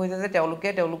এতিয়া কথাটো হৈছে যে তেওঁলোকে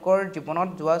তেওঁলোকৰ জীৱনত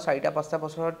যোৱা 4-5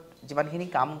 বছৰত যিমানখিনি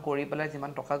কাম কৰি পেলাই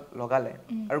যিমান টকা লগালে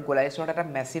আৰু গুলাই চুৰত এটা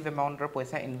মেছিভ এমাউণ্টৰ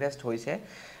পইচা ইনভেষ্ট হৈছে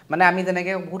মানে আমি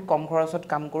যেনেকৈ বহুত কম খৰচত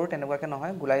কাম কৰোঁ তেনেকুৱাকৈ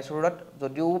নহয় গুলাই চুৰত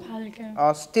যদিও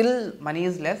ষ্টিল মানি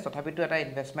ইজ লেছ তথাপিতো এটা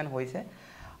ইনভেষ্টমেণ্ট হৈছে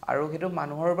আৰু সেইটো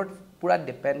মানুহৰ ওপৰত পূৰা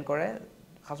ডিপেণ্ড কৰে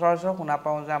সচৰাচৰ শুনা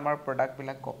পাওঁ যে আমাৰ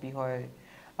প্ৰডাক্টবিলাক কপি হয়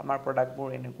আমাৰ প্ৰডাক্টবোৰ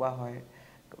এনেকুৱা হয়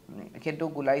কিন্তু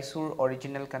গুলাই চুৰ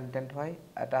অৰিজিনেল কণ্টেণ্ট হয়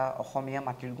এটা অসমীয়া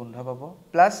মাটিৰ গোন্ধ পাব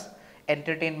প্লাছ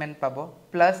এণ্টাৰটেইনমেণ্ট পাব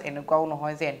প্লাছ এনেকুৱাও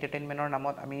নহয় যে এণ্টাৰটেইনমেণ্টৰ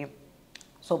নামত আমি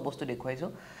চব বস্তু দেখুৱাইছোঁ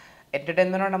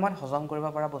এণ্টাৰটেইনমেণ্টৰ নামত হজম কৰিব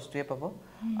পৰা বস্তুৱে পাব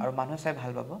আৰু মানুহে চাই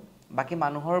ভাল পাব বাকী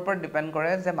মানুহৰ ওপৰত ডিপেণ্ড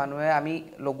কৰে যে মানুহে আমি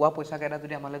লগোৱা পইচাকেইটা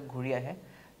যদি আমালৈ ঘূৰি আহে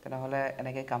তেনেহ'লে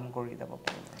এনেকৈ কাম কৰি যাব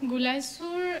পাৰিব গুলাই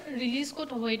চুৰ ৰিলিজ ক'ত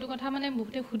হ'ব এইটো কথা মানে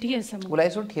বহুতে সুধি আছে গুলাই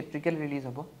চুৰ থিয়েট্ৰিকেল ৰিলিজ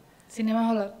হ'ব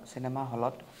চিনেমা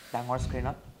হলত ডাঙৰ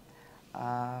স্ক্ৰীণত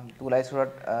গুলাই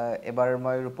চুৰত এবাৰ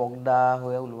মই ৰূপক দা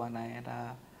হৈ ওলোৱা নাই এটা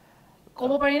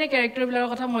ক'ব পাৰিনে কেৰেক্টাৰবিলাকৰ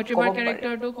কথা মৈত্ৰীবাৰ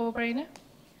কেৰেক্টাৰটো ক'ব পাৰিনে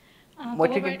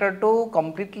মৈত্ৰী কেৰেক্টাৰটো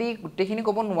কমপ্লিটলি গোটেইখিনি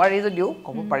ক'ব নোৱাৰি যদিও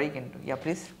ক'ব পাৰি কিন্তু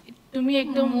প্লিজ তুমি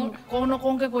একদম কওঁ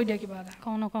নকওঁকৈ কৈ দিয়া কিবা এটা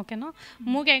কওঁ নকওঁকৈ ন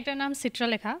মোৰ কেৰেক্টাৰ নাম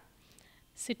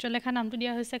চিত্ৰলেখা নামটো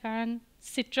দিয়া হৈছে কাৰণ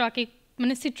চিত্ৰ আঁকি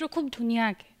মানে চিত্ৰ খুব ধুনীয়া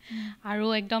আঁকে আৰু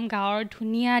একদম গাঁৱৰ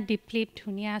ধুনীয়া ডিপলিপ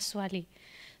ধুনীয়া ছোৱালী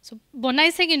চ'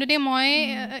 বনাইছে কিন্তু দেই মই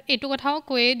এইটো কথাও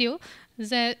কৈয়ে দিওঁ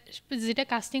যে যেতিয়া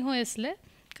কাষ্টিং হৈ আছিলে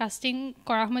কাষ্টিং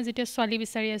কৰাৰ সময়ত যেতিয়া ছোৱালী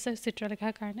বিচাৰি আছে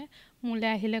চিত্ৰলেখাৰ কাৰণে মোলৈ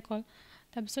আহিলে কল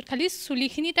তাৰপিছত খালি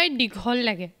চুলিখিনি তাইৰ দীঘল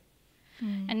লাগে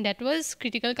and that was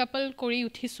critical couple কৰি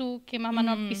উঠিছোঁ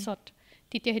কেইমাহমানৰ পিছত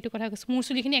তেতিয়া সেইটো কথা কৈছোঁ মোৰ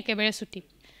চুলিখিনি একেবাৰে চুটি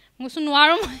মই কৈছোঁ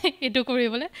নোৱাৰোঁ মই এইটো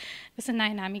কৰিবলৈ কৈছে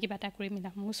নাই নাই আমি কিবা এটা কৰি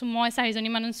মিলাম মই কৈছোঁ মই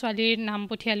 4জনীমান ছোৱালীৰ নাম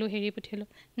পঠিয়ালোঁ হেৰি পঠিয়ালোঁ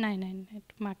নাই নাই নাই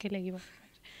মাকে লাগিব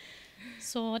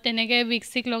চ' তেনেকৈ উইক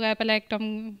চিক লগাই পেলাই একদম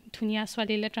ধুনীয়া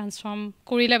ছোৱালীলৈ ট্ৰান্সফৰ্ম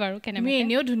কৰিলে বাৰু কেনেকৈ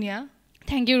এনেও ধুনীয়া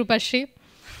থেংক ইউ ৰূপাশ্ৰী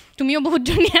তুমিও বহুত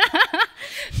ধুনীয়া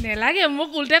নেলাগে মোক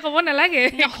উল্টাই ক'ব নেলাগে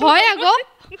হয়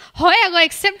আকৌ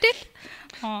একচেপ্টেড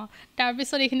অঁ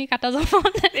তাৰপিছত এইখিনি কাটা যাব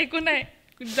একো নাই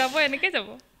যাব এনেকৈ যাব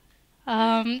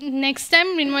next time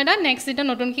Mrinmoy the next যেতিয়া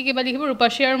নতুনকৈ কিবা লিখিব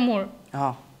ৰূপাশ্ৰী আৰু মোৰ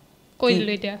কৈ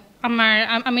দিলোঁ এতিয়া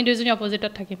আমি দুইজনী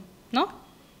অপজিটত থাকিম ন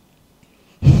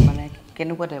মানে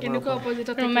কেনেকুৱা টাইপৰ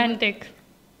অপজিটত ৰোমেণ্টিক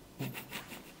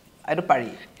এইটো পাৰি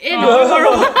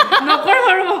নকৰ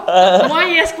বাৰু মই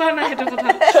ইয়েছ কোৱা নাই সেইটো কথা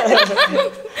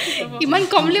ইমান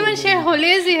কমপ্লিমেণ্ট শ্বেয়াৰ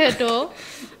হ'লেই যিহেতু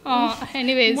অঁ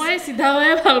এনিৱেজ মই চিধা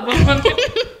হৈয়ে ভাল পাওঁ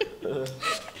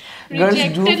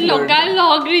ৰিজেক্টেড লগাই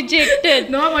লগ ৰিজেক্টেড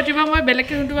নহয় মই তোমাৰ মই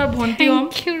বেলেগকৈ তোমাৰ ভণ্টি হ'ম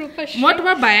মই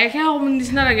তোমাৰ বায়েকহে হ'ম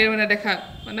নিচিনা লাগে মানে দেখাত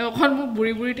মানে অকণ মোক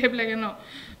বুঢ়ী বুঢ়ী টাইপ লাগে ন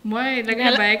মই লাগে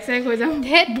বায়েক চায়েক হৈ যাম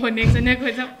ভনীয়েকজনীয়েক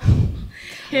হৈ যাম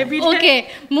অ'কে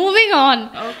মুভিং অন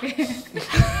অ'কে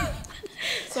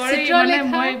চৰি মানে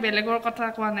মই বেলেগৰ কথা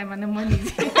কোৱা নাই মানে মই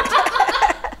নিজে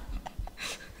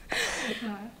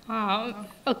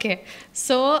অ'কে চ'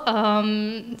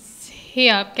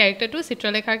 সেয়া কেৰেক্টাৰটো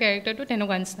চিত্ৰলেখাৰ কেৰেক্টাৰটো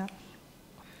তেনেকুৱা নিচিনা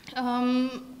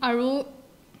আৰু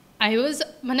আই ৱাজ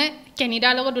মানে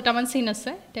কেনিডাৰ লগত দুটামান চিন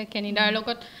আছে এতিয়া কেনিডাৰ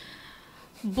লগত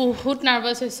বহুত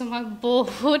নাৰ্ভাছ হৈছোঁ মই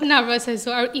বহুত নাৰ্ভাছ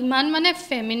হৈছোঁ আৰু ইমান মানে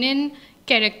ফেমিনিন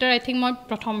কেৰেক্টাৰ আই থিংক মই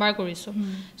প্ৰথমবাৰ কৰিছোঁ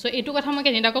চ' এইটো কথা মই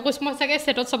কেনিডাকো কৈছোঁ মই চাগে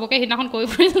ছেটত চবকে সেইদিনাখন কৈ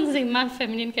ফুৰিছোঁ যে ইমান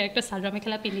ফেমিনিন কেৰেক্টাৰ চাদৰ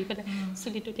মেখেলা পিন্ধি পেলাই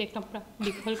চুলি তুলি একদম পূৰা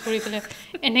দীঘল কৰি পেলাই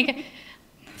এনেকৈ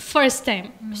ফাৰ্ষ্ট টাইম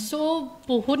চ'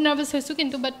 বহুত নাৰ্ভাছ হৈছোঁ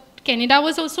কিন্তু বাট কেনিডা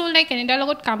ৱাজ অলছ' লাইক কেনিডাৰ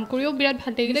লগত কাম কৰিও বিৰাট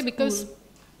ভাল লাগিলে বিকজ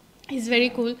ইজ ভেৰি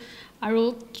কুল আৰু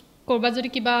ক'ৰবাত যদি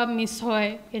কিবা মিছ হয়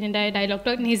কেনিডাই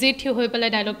ডাইলগটো নিজেই থিয় হৈ পেলাই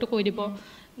ডাইলগটো কৈ দিব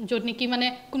য'ত নেকি মানে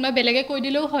কোনোবাই বেলেগে কৈ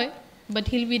দিলেও হয় বাট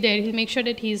হিল বি দেৰ hill make শ্যোৰ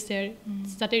date he is দেৰ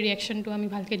যাতে ৰিয়েকশ্যনটো আমি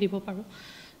ভালকৈ দিব পাৰোঁ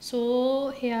চ'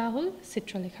 সেয়া হ'ল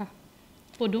চিত্ৰলেখা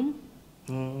পদুম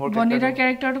বনিদাৰ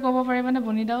কেৰেক্টাৰটো ক'ব পাৰিবানে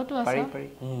বনিদাওতো আছে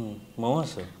ময়ো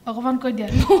আছোঁ অকণমান কৈ দিয়া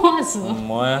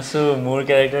মই আছোঁ মোৰ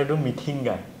কেৰেক্টাৰটো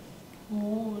মিথিংগা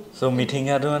চ'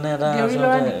 মিথিংগাটো মানে এটা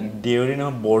আচলতে দেউৰী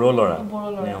নহয় বড়ো ল'ৰা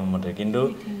নিয়মমতে কিন্তু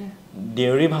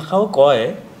দেউৰী ভাষাও কয়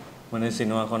মানে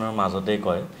চিনেমাখনৰ মাজতেই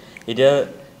কয় এতিয়া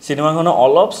চিনেমাখনৰ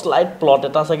অলপ শ্লাইট প্লট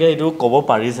এটা চাগে এইটো ক'ব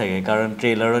পাৰি চাগে কাৰণ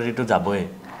ট্ৰেইলাৰত এইটো যাবই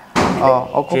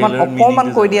অকণমান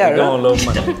কৈ দিয়া আৰু অলপ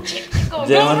মানে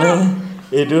যে মানে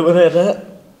এইটো মানে এটা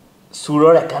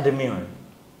চুৰৰ একাডেমি হয়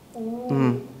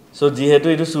চ' যিহেতু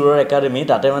এইটো চুৰৰ একাডেমি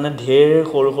তাতে মানে ঢেৰ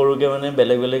সৰু সৰুকৈ মানে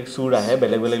বেলেগ বেলেগ চুৰ আহে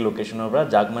বেলেগ বেলেগ লোকেশ্যনৰ পৰা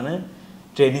যাক মানে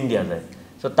ট্ৰেইনিং দিয়া যায়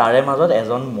চ' তাৰে মাজত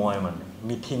এজন মই মানে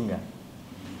মিথিংগা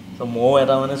চ' ময়ো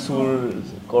এটা মানে চুৰ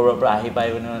ক'ৰবাৰ পৰা আহি পাই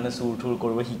পিনে মানে চুৰ থুৰ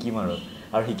কৰিব শিকিম আৰু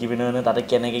শিকি পিনে মানে তাতে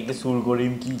কেনেকৈ কি চুৰ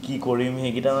কৰিম কি কৰিম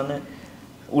সেইকেইটা মানে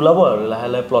ওলাব আৰু লাহে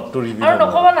লাহে প্লটটো ৰিভিউ আৰু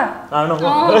নক'বা না আৰু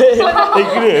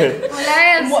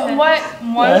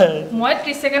মই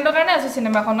 30 ছেকেণ্ডৰ কাৰণে আছোঁ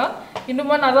চিনেমাখনত কিন্তু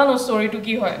মই নাজানো ষ্টৰিটো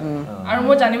কি হয় আৰু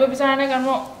মই জানিব বিচৰা নাই কাৰণ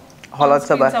মই হলত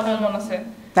চাব মন আছে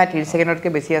নাই 30 ছেকেণ্ডতকৈ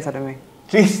বেছি আছা তুমি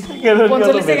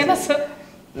 45 ছেকেণ্ড আছে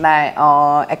নাই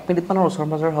 1 মিনিটমানৰ ওচৰ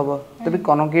পাজৰ হ'ব তুমি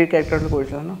কনকীৰ কেৰেক্টাৰটো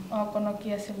কৰিছিলা ন কনকী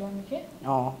আছিলোঁ নেকি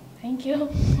থেংক ইউ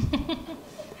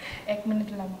 1 মিনিট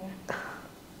লাগিব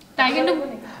তাই কিন্তু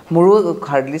মোৰো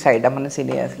হাৰ্ডলি 4টা মানে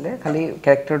চিনেই আছিলে খালি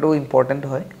কেৰেক্টাৰটো ইম্পৰ্টেণ্ট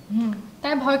হয়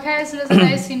তাই ভয় খাই আছিলে যে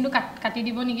তাই চিনটো কাটি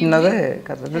দিব নেকি নাযায়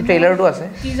ট্ৰেইলাৰটো আছে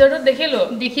টিজাৰটো দেখিলোঁ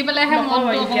দেখি পেলাইহে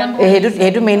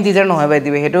সেইটো মেইন টিজাৰ নহয় বাই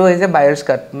দিবি সেইটো হৈছে বায়াৰ্ছ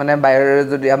কাট মানে বায়াৰ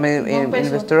যদি আমি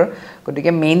ইনভেষ্টৰৰ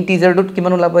গতিকে মেইন টিজাৰটোত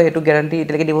কিমান ওলাব সেইটো গেৰাণ্টি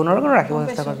এতিয়ালৈকে দিব নোৱাৰোঁ কাৰণ ৰাখিব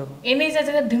চেষ্টা কৰিছোঁ এনেই যে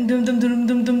ধুম ধুম ধুম ধুম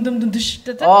ধুম ধুম ধুম ধুম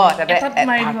তাতে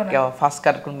ফাৰ্ষ্ট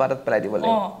কাট কোনোবা এটাত পেলাই দিব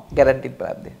লাগিব গেৰাণ্টি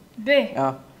পেলাই দেই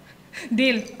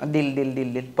ডিল ডিল ডিল ডিল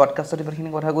ডিল পডকাষ্টত ইমানখিনি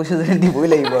কথা কৈছোঁ যে দিবই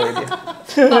লাগিব আৰু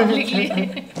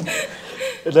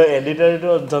এতিয়া এডিটাৰটো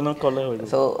অজানক ক'লে হৈ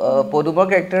চ' পদুমৰ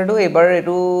কেৰেক্টাৰটো এইবাৰ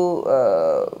এইটো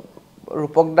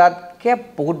ৰূপক দাতকৈ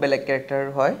বহুত বেলেগ কেৰেক্টাৰ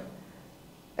হয়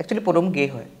একচুৱেলি পদুম গে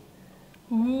হয়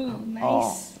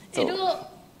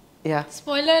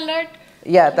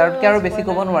তাৰতকৈ আৰু বেছি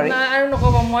ক'ব নোৱাৰি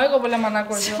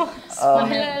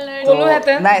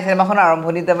নাই চিনেমাখনৰ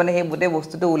আৰম্ভণিতে মানে সেই গোটেই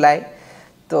বস্তুটো ওলায়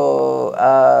তো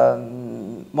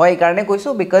মই এইকাৰণে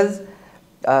কৈছোঁ বিকজ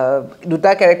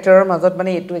দুটা কেৰেক্টাৰৰ মাজত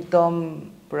মানে এইটো একদম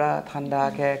পূৰা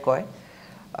ঠাণ্ডাকৈ কয়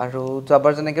আৰু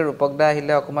যোৱাবাৰ যেনেকৈ ৰূপক দা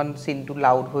আহিলে অকণমান চিনটো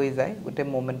লাউড হৈ যায় গোটেই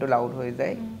মুভমেণ্টটো লাউড হৈ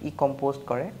যায় ই কম্প'জ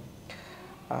কৰে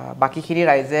বাকীখিনি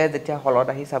ৰাইজে যেতিয়া হলত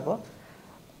আহি চাব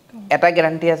এটা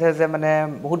গেৰাণ্টি আছে যে মানে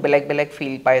বহুত বেলেগ বেলেগ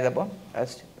ফিল পাই যাব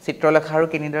চিত্ৰলেখা আৰু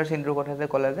কেনিদাৰ চিনটোৰ কথা যে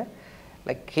ক'লে যে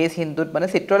লাইক সেই চিনটোত মানে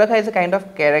Chitralekha is a kind of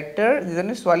character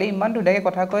যিজনী ছোৱালী ইমান ধুনীয়াকৈ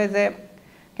কথা কয় যে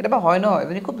কেতিয়াবা হয় ন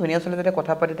এজনী খুব ধুনীয়া ছোৱালী যেতিয়া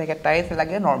কথা পাতি থাকে তাই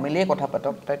লাগে নৰ্মেলিয়ে কথা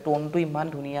পাতক তাই টোনটো ইমান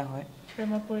ধুনীয়া হয়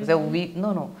যে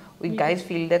উই guys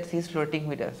feel date C is flirting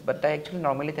with আছ বাট তাই একচুৱেলি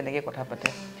নৰ্মেলি তেনেকৈ কথা পাতে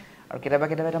আৰু কেতিয়াবা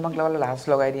আমাক লগতে লাজ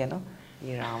লগাই দিয়ে ন ই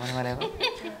ৰাম মানে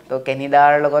তো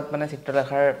কেনিডাৰ লগত মানে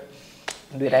চিত্ৰলেখাৰ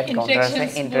দুইটা এনকাউণ্টাৰ আছে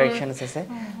ইণ্টাৰেকশ্যনছ আছে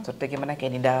য'তে কি মানে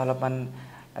কেনিডা অলপমান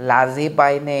লাজেই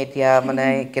পায় নে এতিয়া মানে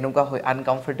কেনেকুৱা হৈ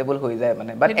আনকমফৰ্টেবল হৈ যায়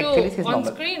মানে বাট actually cheese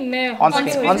normal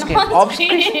on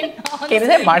screen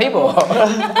কেনিডাই মাৰিব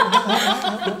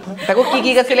তাকো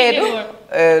কি আছিলে এইটো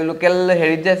লোকেল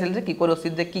হেৰিত যে আছিল যে কিকো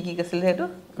ৰচিত যে কি আছিলে সেইটো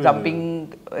জাম্পিং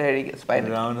হেৰি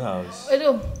স্পাইডাৰ ৰাউণ্ড হাউচ এইটো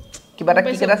কিবা এটা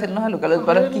কিক এটা আছিল নহয় লোকেল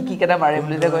উৎপাদন কি কেইটা মাৰে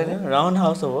বুলি যে কয় ৰাউণ্ড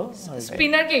হাউচ হ'ব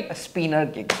স্পিনাৰ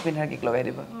কিক লগাই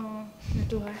দিব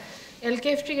এইটো হয়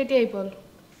LKF3 কেতিয়া আহিব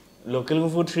লোকেল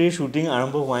কুংফু 3 শ্বুটিং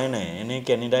আৰম্ভ হোৱাই নাই এনেই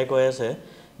কেনিডাই কৈ আছে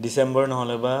ডিচেম্বৰ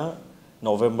নহ'লে বা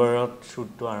নৱেম্বৰত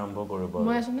শ্বুটটো আৰম্ভ কৰিব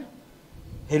মই আছো না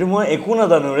সেইটো মই একো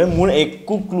নাজানো ৰে মোৰ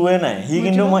একো ক্লুৱে নাই সি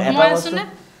কিন্তু মই এটা বস্তু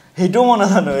সেইটো মই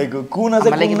নাজানো একো কোন আছে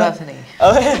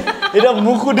এতিয়া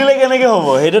মোক সুধিলে কেনেকে হ'ব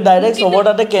সেইটো ডাইৰেক্ট চবৰ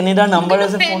তাতে কেনিডাৰ নাম্বাৰ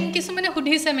আছে ফোন কিছুমানে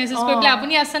সুধিছে মেছেজ কৰি পেলাই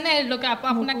আপুনি আছেনে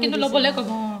আপোনাক কিন্তু ল'বলৈ ক'ব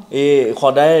এই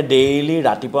সদায় ডেইলি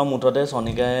ৰাতিপুৱা মুঠতে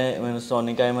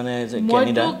সনিকাই মানে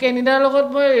কেনিডাৰ লগত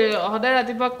মই সদায়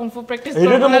ৰাতিপুৱা কুংফু প্ৰেক্টিছ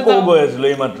সেইটো মই ক'ব গৈ আছিলো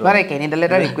এই মাত্ৰ মানে কেনিডালে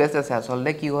এটা ৰিকুৱেষ্ট আছে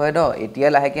আচলতে কি হয় ন এতিয়া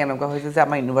লাহেকে এনেকুৱা হৈছে যে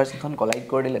আমাৰ ইউনিভাৰ্চিটিখন কলাইড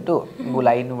কৰি দিলেতো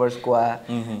গুলাই ইউনিভাৰ্ছ কোৱা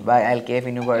বা LKF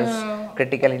ইউনিভাৰ্ছ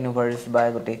ক্ৰিটিকেল ইউনিভাৰ্ছ বা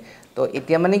গোটেই তো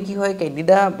এতিয়া মানে কি হয়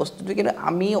কেনিডা বস্তুটো কিন্তু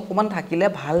আমি অকমান থাকিলে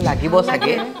ভাল লাগিব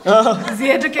চাগে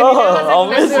যিহেতু কেনিডা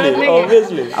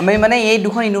অবভিয়াছলি আমি মানে এই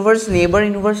দুখন ইউনিভাৰ্ছ নেইবাৰ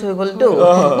ইউনিভাৰ্ছ হৈ গ'লতো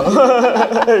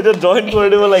এটা জয়েন কৰি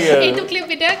দিব লাগে এইটো ক্লিপ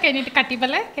ভিডিঅ' কেনিডা কাটি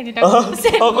পেলাই কেনিডা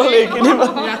অকল এইখিনি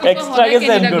এক্সট্ৰাকে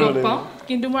সেন্ড কৰিব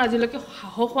কিন্তু মোৰ আজিলৈকে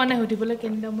সাহস হোৱা নাই সুধিবলৈ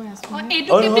কেনিডা মই আছো এইটো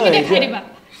ক্লিপ তুমি দেখাই দিবা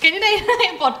কেনিডা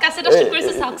পডকাষ্ট এটা শুট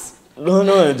কৰিছে চাক্স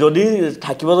নহয় যদি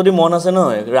থাকিব যদি মন আছে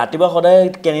নহয় ৰাতিপুৱা সদায়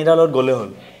কেনিডাৰ লগত গ'লে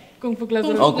হ'ল কুংফু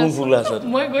ক্লাছত কুংফু ক্লাছত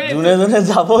মই গৈ যোনে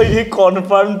যাব ই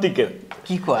কনফাৰ্ম টিকেট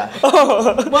কি কোৱা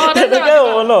তেনেকৈ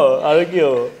হ'ব ন আৰু কি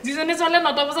হ'ব যিজনী ছোৱালী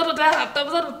 9টা বজাত উঠে 7টা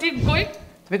বজাত উঠি গৈ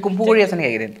তুমি কুম্ফু কৰি আছা নেকি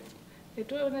এইকেইদিন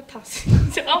এইটো মানে থাচি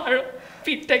যাওঁ আৰু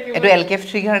ফিট থাকিব এইটো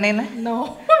LKF3 কাৰণে নে নো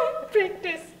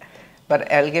প্ৰেক্টিছ বাট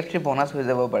LKF3 বোনাছ হৈ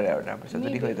যাব পাৰে আৰু তাৰপিছত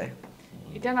যদি হৈ যায়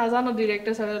এতিয়া নাজানো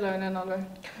ডিৰেক্টৰ ছাৰে লয় নে নলয়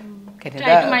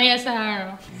কেনিডা মাৰি আছে আৰু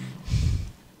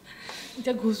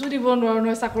এতিয়া ঘুচু দিব নোৱাৰো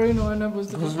নহয় চাকৰি নহয় নহয়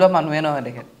বুজি ঘুচ লোৱা মানুহে নহয়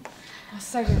দেখে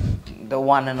সঁচাকে the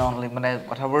one and only মানে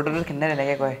কথাবোৰটো কেনে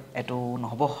এনেকৈ কয় এইটো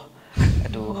নহ'ব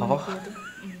এইটো হ'ব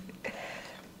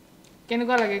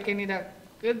কেনেকুৱা লাগে কেনিডা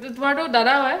তোমাৰতো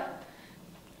দাদা হয়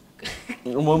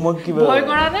মই কিবা ভয়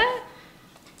কৰা নে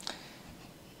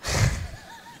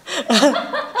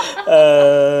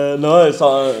নহয়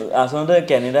আচলতে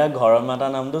কেনিডা ঘৰৰ মাতা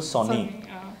নামটো সনি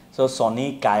চ' সনি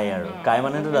কাই আৰু কাই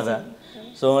মানেতো দাদা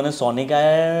চ' মানে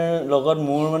সনিকাইৰ লগত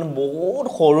মোৰ মানে বহুত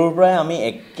সৰুৰ পৰাই আমি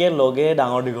একেলগে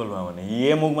ডাঙৰ দীঘল হোৱা মানে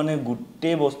সিয়ে মোক মানে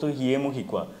গোটেই বস্তু সিয়ে মোক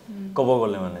শিকোৱা ক'ব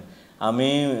গ'লে মানে আমি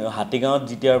হাতীগাঁৱত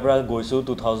যেতিয়াৰ পৰা গৈছোঁ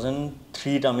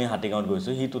 2003ত আমি হাতীগাঁৱত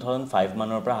গৈছোঁ সি 2005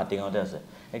 মানৰ পৰা হাতীগাঁৱতে আছে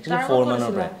একচুৱেলি 4 মানৰ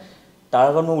পৰা তাৰ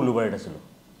আগত মই উলুবাৰীত আছিলোঁ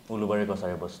উলুবাৰী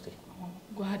কছাৰী বস্তি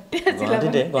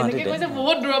গুৱাহাটীতে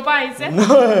বহুত দূৰৰ পৰা আহিছে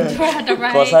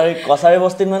কছাৰী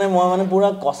বস্তিত মানে মই মানে পুৰা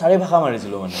কছাৰী ভাষা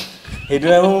মাৰিছিলোঁ মানে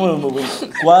সেইটোৱে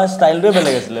কোৱা ষ্টাইলটোৱে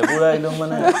বেলেগ আছিলে পুৰা একদম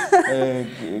মানে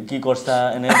কি কৰছা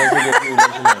এনেকৈ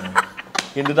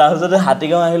কিন্তু তাৰপিছতে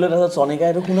হাতীগাঁও আহিলোঁ তাৰপিছত সনিকাই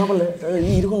এইটো শুনা পালে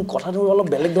ই দেখোন কথাটো অলপ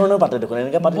বেলেগ ধৰণৰ পাতে দেখোন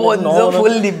এনেকৈ পাতিলে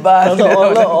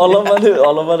অলপ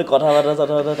মানে কথা পাতা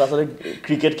তাৰপিছতে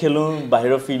ক্ৰিকেট খেলোঁ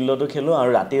বাহিৰৰ ফিল্ডতো খেলোঁ আৰু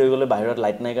ৰাতি হৈ গ'লে বাহিৰত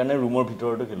লাইট নাই কাৰণে ৰুমৰ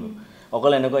ভিতৰতো খেলোঁ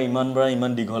অকল এনেকুৱা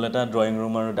ইমান দীঘল এটা ড্ৰয়িং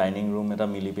ৰুম আৰু ডাইনিং ৰুম এটা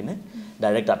মিলি পিনে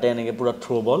ডাইৰেক্ট তাতে এনেকৈ পুৰা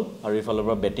থ্ৰ' বল আৰু ইফালৰ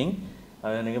পৰা বেটিং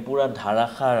আৰু এনেকৈ পুৰা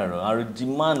ধাৰাসাৰ আৰু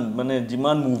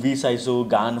যিমান মুভি চাইছোঁ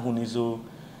গান শুনিছোঁ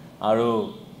আৰু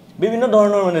বিভিন্ন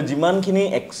ধৰণৰ মানে যিমানখিনি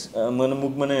মানে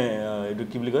মোক মানে এইটো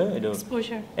কি বুলি কয় এইটো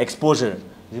এক্সপ'জাৰ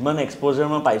যিমান এক্সপ'জাৰ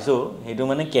মই পাইছোঁ সেইটো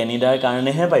মানে কেনিডাৰ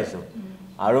কাৰণেহে পাইছোঁ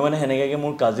আৰু মানে সেনেকৈ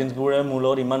মোৰ কাজিনছবোৰে মোৰ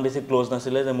লগত ইমান বেছি ক্ল'জ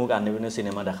নাছিলে যে মোক আনি পিনে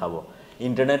চিনেমা দেখাব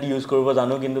ইণ্টাৰনেট ইউজ কৰিব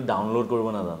জানো কিন্তু ডাউনলোড কৰিব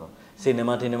নাজানো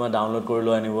চিনেমা ডাউনলোড কৰি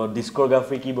লৈ আনিব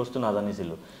ডিস্ক'গ্ৰাফি কি বস্তু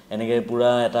নাজানিছিলোঁ এনেকৈ পুৰা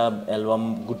এটা এলবাম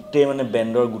গোটেই মানে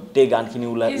বেণ্ডৰ গোটেই গানখিনি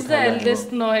ওলাই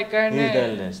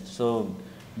চ'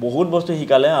 বহুত বস্তু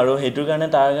শিকালে আৰু সেইটোৰ কাৰণে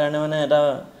তাৰ কাৰণে মানে এটা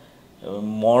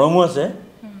মৰমো আছে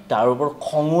তাৰ ওপৰত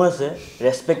খঙো আছে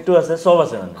ৰেচপেক্টো আছে চব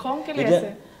আছে মানে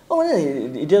মানে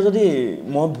এতিয়া যদি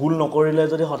মই ভুল নকৰিলে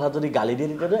যদি হঠাৎ যদি গালি দিয়ে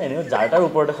তেতিয়াতো এনেও যাৰ তাৰ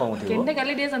ওপৰতে খং উঠিব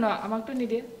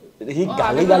সি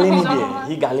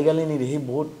গালি নিদিয়ে সি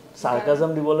বহুত চাৰ্কাজম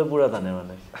দিবলৈ পুৰা জানে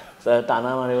মানে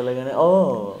টানা মাৰিবলৈ কাৰণে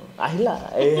আহিলা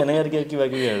এই সেনেকৈ কিবা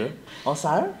কিবি আৰু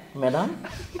ছাৰ মেডাম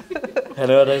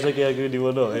সেনেকুৱা টাইপৰ কিবা কিবি দিব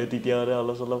ন সেই তেতিয়াহ'লে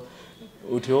অলপ চলপ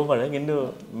উঠিব পাৰে কিন্তু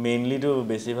মেইনলিটো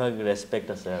বেছিভাগ ৰেচপেক্ট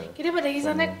আছে আৰু কেতিয়াবা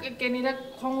দেখিছানে কেনিডাক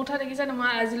খং উঠা দেখিছানে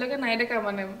মই আজিলৈকে নাই দেখা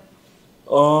মানে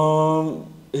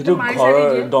সেইটো ঘৰৰ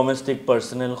ডমেষ্টিক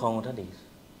পাৰ্চনেল খং উঠা দেখিছোঁ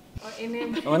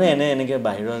মানে এনেকৈ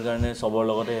বাহিৰৰ কাৰণে চবৰ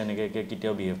লগতে এনেকৈ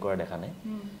কেতিয়াও বিহেভ কৰা দেখা নাই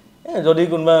যদি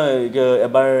কোনোবা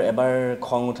এবাৰ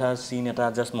খং উঠা চিন এটা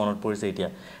জাষ্ট মনত পৰিছে এতিয়া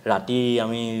ৰাতি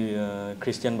আমি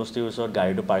খ্ৰীষ্টিয়ান বস্তিৰ ওচৰত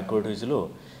গাড়ীটো পাৰ্ক কৰি থৈছিলোঁ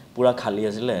পুৰা খালী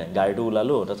আছিলে গাড়ীটো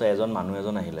ওলালোঁ তাৰপিছত মানুহ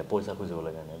এজন আহিলে পইচা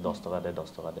খুজিবলৈ কাৰণে 10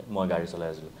 টকা দে মই গাড়ী চলাই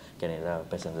আছিলোঁ কেনেডা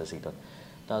পেচেঞ্জাৰ ছিটত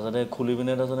তাৰপিছতে খুলি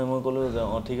পিনে তাৰপিছতে মই ক'লোঁ যে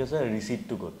ঠিক আছে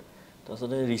ৰিচিপ্টটো ক'ত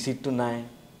তাৰপিছতে ৰিচিপ্টটো নাই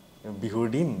বিহুৰ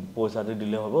দিন পইচাটো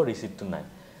দিলে হ'ব ৰিচিপ্টটো নাই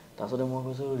তাৰপিছতে মই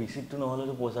কৈছোঁ ৰিচিপ্টটো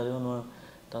নহ'লেতো পইচা দিব নোৱাৰোঁ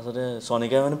তাৰপিছতে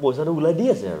চনিকাই মানে পইচাটো ওলাই দি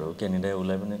আছে আৰু কেনেডাই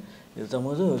ওলাই পিনে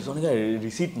মই কৈছোঁ চনিকাই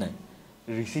ৰিচিপ্ট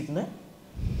নাই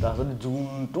তাৰপিছতে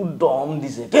যোনটো দম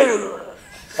দিছে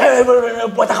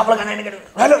পইচা খাবলৈ কাৰণে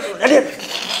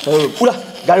পুৰা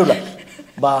গাড়ী ওলা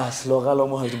বাছ লগালগ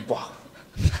মই ভাবিছোঁ বাহ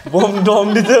বম দম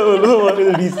দিছে বোলো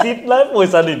ৰিচিপ্ট নাই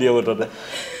পইচা নিদিয়ে মুঠতে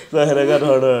সেনেকুৱা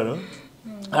ধৰণৰ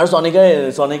আৰু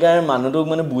চনিকাই মানুহটোক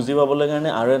মানে বুজি পাবলৈ কাৰণে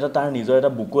আৰু এটা তাৰ নিজৰ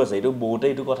এটা বুকো আছে এইটো বহুতে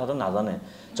এইটো কথাটো নাজানে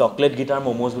চকলেট গিটাৰ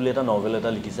মম'জ বুলি এটা নভেল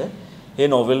এটা লিখিছে সেই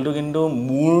নভেলটো কিন্তু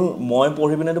মই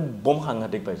পঢ়ি পিনে এইটো বম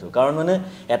সাংঘাতিক পাইছোঁ কাৰণ মানে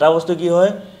এটা বস্তু কি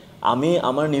হয় আমি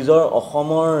আমাৰ নিজৰ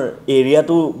অসমৰ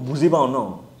এৰিয়াটো বুজি পাওঁ ন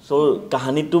চ'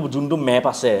 কাহিনীটো যোনটো মেপ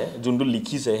আছে যোনটো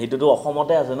লিখিছে সেইটোতো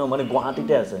অসমতে আছে ন মানে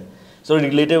গুৱাহাটীতে আছে চ'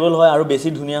 ৰিলেটেবল হয় আৰু বেছি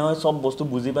ধুনীয়া হয় চব বস্তু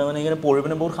বুজি পায় মানে সেইকাৰণে পঢ়ি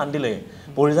পিনে বহুত শান্তি লাগে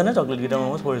পঢ়িছানে চকলেট গিটাৰ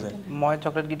মম'জ পঢ়িছে মই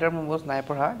চকলেট গিটাৰ মম'জ নাই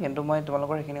পঢ়া কিন্তু মই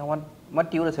তোমালোকৰ সেইখিনি সময়ত মই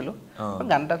টিউৰ আছিলোঁ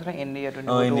গান এটা আছিলে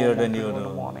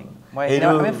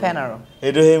আমি ফেন আৰু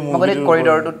সেইটো সেই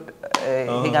কৰিডৰটোত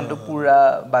সেই গানটো পুৰা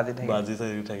বাজি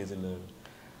থাকিছিলে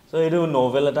চ' এইটো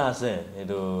নভেল এটা আছে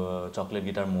এইটো চকলেট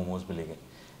গিটাৰ মম'জ বুলিকে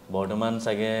বৰ্তমান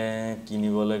চাগে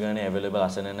কিনিবলৈ কাৰণে এভেইলেবল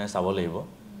আছে নে নাই চাব লাগিব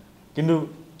কিন্তু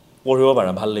পঢ়িব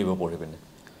পাৰা ভাল লাগিব পঢ়ি পিনে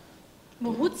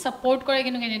বহুত সাপোৰ্ট কৰে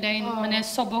কিন্তু কেনেডাই মানে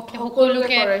সবকে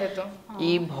সকলোকে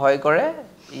ই ভয় কৰে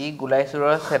ই গুলাই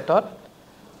চুৰৰ সেটত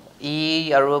ই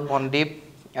আৰু বন্দীপ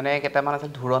এনে কেইটামান আছে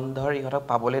ধুৰন্ধৰ ইহঁতক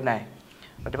পাবলৈ নাই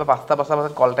ৰাতিপুৱা 5টা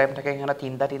বজাত কল টাইম থাকে সিহঁতক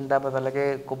 3টা বজালৈকে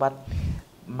ক'ৰবাত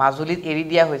মাজুলীত এৰি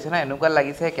দিয়া হৈছে না এনেকুৱা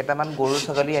লাগিছে কেইটামান গৰু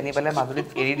ছাগলী আনি পেলাই মাজুলীত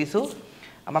এৰি দিছোঁ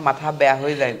আমাৰ মাথা বেয়া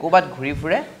হৈ যায় ক'ৰবাত ঘূৰি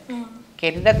ফুৰে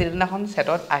কেইদিনা যিদিনাখন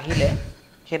ছেটত আহিলে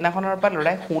সেইদিনাখনৰ পৰা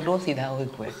ল'ৰাই শুওঁতেও চিধা হৈ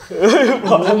শুৱে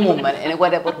মানে এনেকুৱা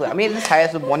টাইপত শুৱে আমি এদিন চাই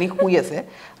আছোঁ বনি শুই আছে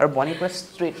আৰু বনি পুৰা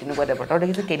ষ্ট্ৰেইট এনেকুৱা টাইপৰ তাৰ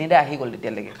দেখিছোঁ কেনেডা আহি গ'ল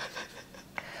তেতিয়ালৈকে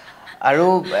আৰু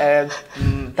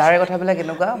তাৰে কথাবিলাক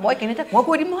এনেকুৱা মই কেনেডাক মই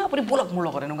কৈ দিম নহয় আপুনি ব'লক মোৰ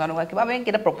লগত এনেকুৱা কিবা আমি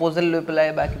কেইটা প্ৰপ'জেল লৈ পেলাই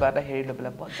বা কিবা এটা হেৰি লৈ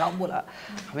পেলাই যাওঁ ব'লা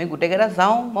আমি গোটেইকেইটা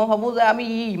যাওঁ মই ভাবোঁ যে আমি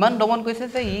ইমান দমন কৰিছে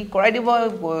যে কৰাই দিব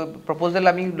প্ৰপ'জেল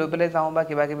আমি লৈ পেলাই যাওঁ বা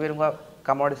কিবা কিবি এনেকুৱা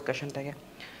কামৰ ডিছকাশ্যন থাকে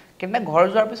কিন্তু ঘৰ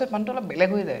যোৱাৰ পিছত মানুহটো অলপ বেলেগ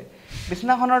হৈ যায়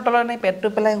বিছনাখনৰ তলত নে পেটটো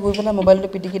পেলাই শুই পেলাই মোবাইলটো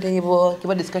পিটিকি থাকিব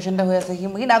কিবা ডিছকাশ্যন এটা হৈ আছে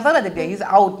সি নাজানে তেতিয়া হি ইজ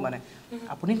আউট মানে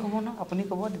আপুনি ক'ব ন আপুনি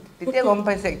ক'ব তেতিয়া গম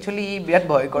পাইছে একচুৱেলি ই বিৰাট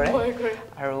ভয় কৰে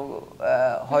আৰু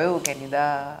হয়ো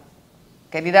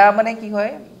কেনিডা মানে কি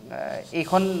হয়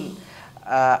এইখন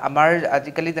আমাৰ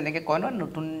আজিকালি যেনেকৈ কয় ন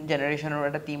নতুন জেনেৰেশ্যনৰ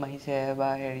এটা টীম আহিছে বা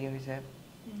হেৰি হৈছে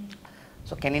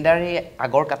চ' কেনিডাৰ এই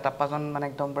আগৰ কাটাপ্পাজন মানে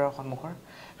একদম পুৰা সন্মুখৰ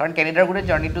কাৰণ কেনিডাৰ গোটেই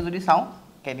জাৰ্ণিটো যদি চাওঁ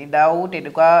কেনিডাও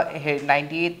তেনেকুৱা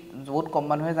 98 বহুত কম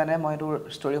মানুহে জানে মই এইটো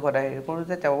ষ্টৰি সদায় হেৰি কৰোঁ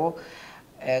যে তেওঁ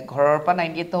ঘৰৰ পৰা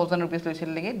 98,000 ৰুপিজ লৈছিল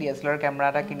নেকি DSLR কেমেৰা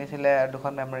এটা কিনিছিলে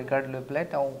 2খন মেমৰি কাৰ্ড লৈ পেলাই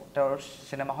তেওঁৰ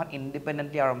চিনেমাখন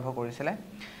ইণ্ডিপেণ্ডেণ্টলি আৰম্ভ কৰিছিলে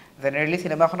জেনেৰেলি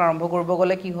চিনেমাখন আৰম্ভ কৰিব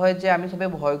গ'লে কি হয় যে আমি চবেই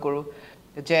ভয় কৰোঁ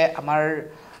যে আমাৰ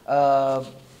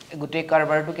গোটেই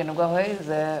কাৰবাৰটো কেনেকুৱা হয়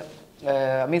যে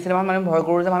আমি চিনেমাখন মানে ভয়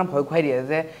কৰোঁ যে মানুহ ভয় খুৱাই দিয়ে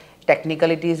যে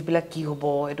টেকনিকেলিটিজবিলাক কি হ'ব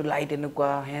এইটো লাইট এনেকুৱা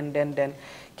হেন দেন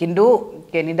কিন্তু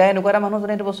কেনিডা এনেকুৱা এটা মানুহ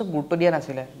যোনে এইটো বস্তু গুৰুত্ব দিয়া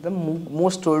নাছিলে যে মোৰ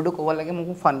ষ্টৰিটো ক'ব লাগে মোক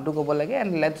ফানটো ক'ব লাগে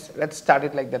and let's start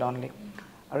it like that only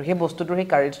আৰু সেই বস্তুটোৰ সেই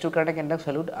কাৰেজটোৰ কাৰণে কেনিডাক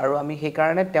চেলুট আৰু আমি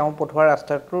সেইকাৰণে তেওঁ পঠোৱা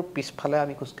ৰাস্তাটোৰ পিছফালে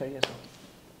আমি খোজকাঢ়ি আছোঁ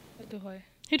সেইটো হয়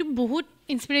সেইটো বহুত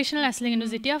ইনস্পিৰেশ্যনেল আছিলে কিন্তু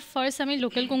যেতিয়া ফাৰ্ষ্ট আমি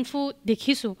লোকেল কুংফু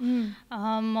দেখিছোঁ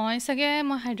মই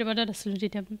হায়দৰাবাদত আছিলোঁ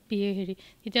তেতিয়া PA হেৰি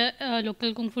তেতিয়া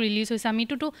লোকেল কুংফু ৰিলিজ হৈছে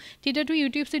আমিতো তেতিয়াতো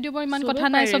ইউটিউবৰ ইমান কথা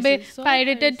নাই চবে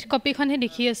পাইৰেটেড কপিখনহে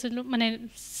দেখি আছিলোঁ মানে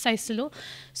চাইছিলোঁ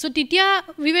চ' তেতিয়া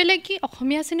উই ৱে লাইক কি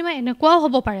অসমীয়া চিনেমা এনেকুৱাও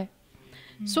হ'ব পাৰে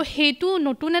চ' সেইটো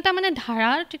নতুন এটা মানে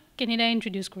ধাৰা কেনেডাই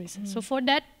ইণ্ট্ৰডিউচ কৰিছে চ' ফৰ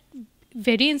ডেট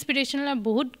ভেৰি ইনস্পিৰেশ্যনেল আৰু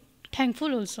বহুত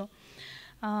থেংকফুল অলছ'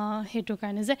 সেইটো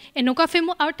কাৰণে যে এনেকুৱা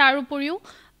ফিল্মো আৰু তাৰ উপৰিও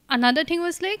আনাডাৰ থিং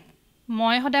ৱাজ লাইক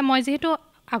মই যিহেতু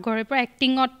আগৰে পৰা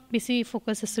এক্টিঙত বেছি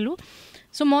ফ'কাছ আছিলোঁ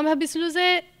চ' মই ভাবিছিলোঁ যে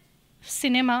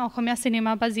চিনেমা অসমীয়া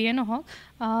চিনেমা বা যিয়ে নহওক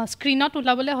স্ক্ৰীনত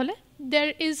ওলাবলৈ হ'লে দেৰ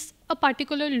ইজ আ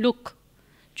পাৰ্টিকুলাৰ লুক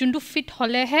যোনটো ফিট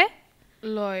হ'লেহে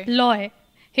লয়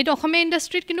সেইটো অসমীয়া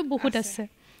ইণ্ডাষ্ট্ৰীত কিন্তু বহুত আছে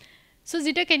চ'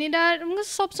 যেতিয়া কেনেডা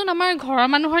চবচোন আমাৰ ঘৰৰ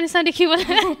মানুহৰ নিচিনা দেখিবলৈ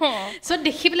চ'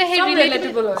 দেখি পেলাই সেই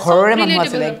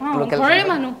ঘৰৰে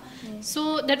মানুহ চ'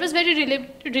 that was very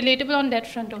relatable on date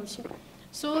front also'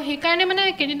 চ' সেইকাৰণে মানে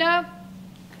কেনেডা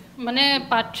মানে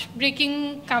পাথ ব্ৰেকিং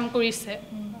কাম কৰিছে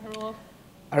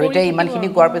আৰু এতিয়া ইমানখিনি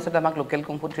কোৱাৰ পিছত আমাক লোকেল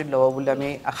কুংফু ট্ৰিট ল'ব বুলি আমি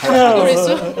আশা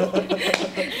কৰিছোঁ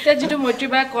এতিয়া যিটো মৈত্ৰী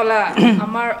বাই ক'লা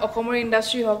আমাৰ অসমৰ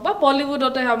ইণ্ডাষ্ট্ৰী হওক বা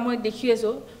বলিউডতে হওক মই দেখি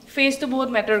আছোঁ ফেচটো বহুত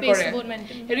মেটাৰ কৰে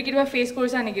সেইটো কেতিয়াবা ফেচ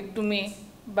কৰিছা নেকি তুমি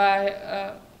বা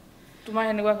তোমাৰ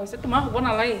সেনেকুৱা হৈছে তোমাৰ হ'ব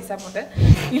নালাগে হিচাপমতে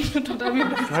কিন্তু তথাপিও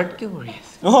ফ্লাৰ্ট কিয় কৰি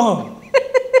আছে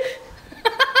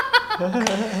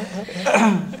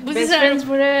বেষ্ট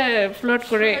ফ্ৰেণ্ডছবোৰে ফ্লাৰ্ট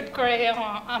কৰে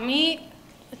আমি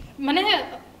মানে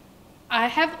I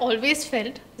have always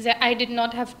felt that I did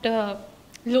not have the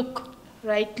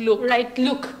right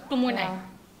look to my name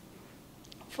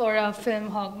for a film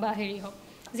hawk ba heri hawk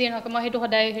jeno ka moi hetu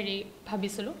hodai heri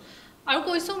bhabisulu aru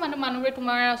koisu manu manure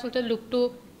tumar asolte look to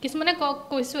kismane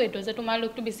koisu eto je tumar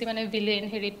look to besi mane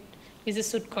villain heri bisi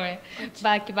suit kore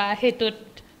ba kiba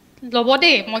hetut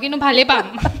lobode moi kinu bhale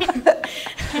pam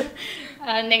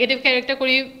negative character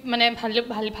kori mane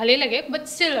bhale lage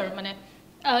but still mane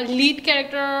lead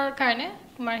ক্যাৰেক্টাৰৰ কাৰণে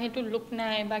তোমাৰ হেতু look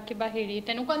নাই বা কিবা হেৰি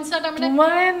তেনো কনসাৰ্ট মানে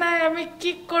তোমাৰ নাই আমি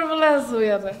কি কৰিবলৈ আছো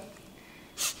ইয়াতে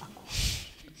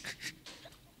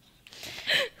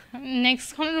নেক্সট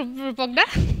খন ৰূপক দা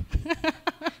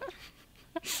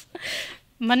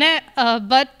মানে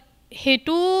বাট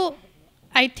হেতু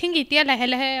আই থিংক এতিয়া লাহে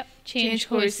লাহে চেঞ্জ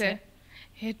কৰিছে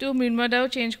হেতু মৃন্ময়দাও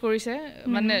চেঞ্জ কৰিছে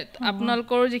মানে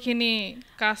আপোনালোকৰ যিখিনি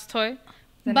কাষ্ট হয়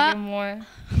বা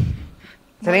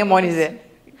মই নিজে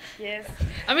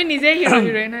আমি নিজে হিৰো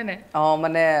হিৰোইন হয় নাই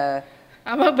মানে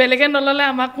আমাক বেলেগে নললে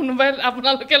আমাক কোনোবাই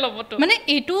আপোনালোকে ল'বতো মানে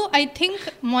এইটো আই থিংক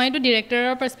মই এইটো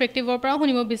ডিৰেক্টৰৰ পাৰ্সপেক্টিভৰ পৰা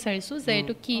শুনিব বিচাৰিছোঁ যে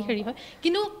এইটো কি হেৰি হয়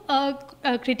কিন্তু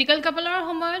ক্ৰিটিকেল কাপলৰ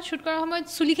সময়ত শ্বুট কৰাৰ সময়ত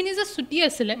চুলিখিনি যে চুটি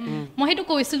আছিলে মই সেইটো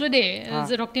কৈছিলোঁ দেই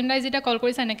যে ৰক্তিম দাই যেতিয়া কল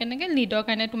কৰিছে এনেকৈ লিডৰ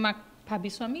কাৰণে তোমাক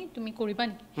ভাবিছোঁ আমি তুমি কৰিবা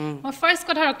নেকি মই ফাৰ্ষ্ট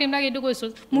কথা ৰক্তিম দাক এইটো কৈছোঁ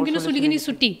মোৰ কিন্তু চুলিখিনি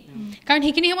চুটি কাৰণ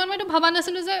সেইখিনি সময়ত মইতো ভবা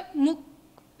নাছিলোঁ যে মোক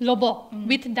ল'ব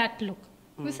উইথ দ্যাট লুক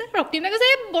বুজিছে ৰক্তিম দাই কৈছে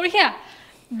বঢ়িয়া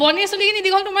বনিৰ চুলিখিনি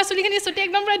দীঘল তোমাৰ চুলিখিনি চুটি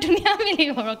একদম পুৰা ধুনীয়া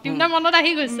মিলিব ৰক্তিম দাৰ মনত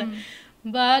আহি গৈছে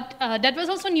বাট ডেট ৱাজ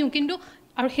অলছ' নিউ কিন্তু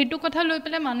আৰু সেইটো কথা লৈ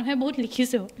পেলাই মানুহে বহুত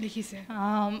লিখিছে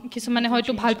কিছুমানে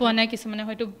হয়তো ভাল পোৱা নাই কিছুমানে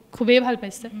হয়তো খুবেই ভাল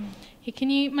পাইছে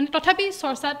সেইখিনি মানে তথাপি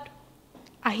চৰ্চাত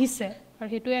আহিছে আৰু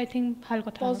সেইটোৱে আই থিংক ভাল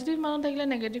কথা পজিটিভ মানুহ থাকিলে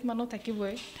নেগেটিভ মানুহ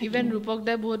থাকিবই ইভেন ৰূপক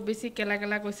দাই বহুত বেছি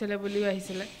কেলা কৈছিলে বুলিও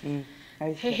আহিছিলে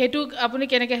সেইটো আপুনি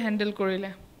কেনেকৈ হেণ্ডেল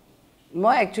কৰিলে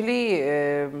মই একচুৱেলি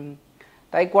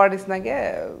তাই কোৱাৰ নিচিনাকৈ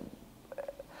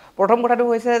প্ৰথম কথাটো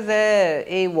হৈছে যে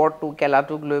এই ৱৰ্ডটো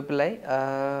কেলাটোক লৈ পেলাই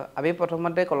আমি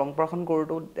প্ৰথমতে কলংপৰখন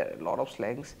কৰোঁতো লট অফ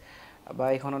স্লেংছ বা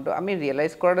এইখনতো আমি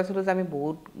ৰিয়েলাইজ কৰা নাছিলোঁ যে আমি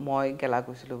বহুত মই কেলা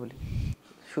কৈছিলোঁ বুলি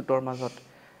শ্বুটৰ মাজত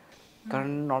কাৰণ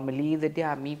নৰ্মেলি যেতিয়া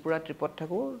আমি পূৰা ট্ৰিপত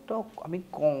থাকোঁ তো আমি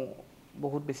কওঁ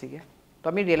বহুত বেছিকৈ তো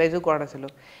আমি ৰিয়েলাইজো কৰা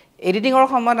নাছিলোঁ এডিটিঙৰ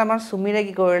সময়ত আমাৰ সুমিৰে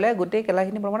কি কৰিলে গোটেই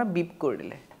কেলাখিনি প্ৰমাণে বিপ কৰি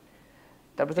দিলে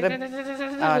তাৰপিছতে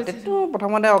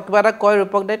প্ৰথমতে কিবা এটা কয়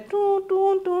ৰূপক দাই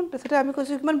তাৰপিছতে আমি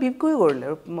কৈছোঁ কিমান বিপ কৰি কৰিলে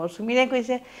সুমিৰে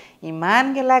কৈছে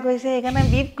ইমান কেলা কৈছে সেইকাৰণে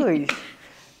বিপ কৰিছে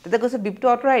তেতিয়া কৈছে বিপটো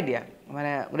আঁতৰাই দিয়া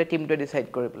মানে গোটেই টিমটোৱে ডিচাইড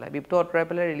কৰি পেলাই বিপটো আঁতৰাই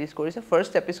পেলাই ৰিলিজ কৰিছে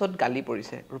ফাৰ্ষ্ট এপিছড গালি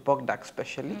পৰিছে ৰূপক দাক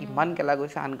স্পেচিয়েলি ইমান কেলা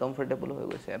গৈছে আনকমফৰ্টেবল হৈ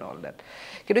গৈছে এণ্ড অল ডেট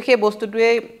কিন্তু সেই বস্তুটোৱে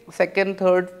ছেকেণ্ড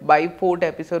থাৰ্ড বাই ফ'ৰ্থ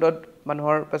এপিছডত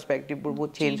মানুহৰ পাৰ্চপেক্টিভবোৰ বহুত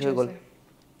চেঞ্জ হৈ গ'ল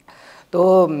তো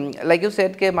লাইক ইউ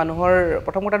ছেড কে মানুহৰ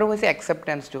প্ৰথম কথাটো হৈছে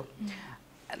একচেপ্টেঞ্চটো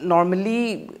নৰ্মেলি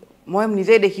মই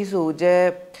নিজেই দেখিছোঁ যে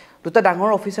দুটা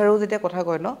ডাঙৰ অফিচাৰেও যেতিয়া কথা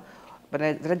কয় ন মানে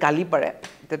যেতিয়া গালি পাৰে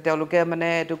তেওঁলোকে মানে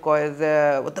এইটো কয় যে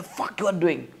what the fuck you are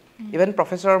doing even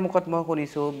প্ৰফেচৰৰ মুখত মই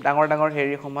শুনিছোঁ ডাঙৰ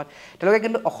হেৰিৰ সময়ত তেওঁলোকে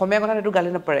কিন্তু অসমীয়া কথাত এইটো গালি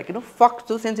নাপাৰে কিন্তু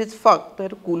ফাকটো চেঞ্চ ইটছ ফাক তো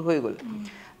সেইটো কুল হৈ গ'ল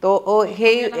তো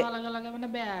সেই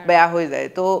বেয়া হৈ যায়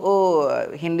তো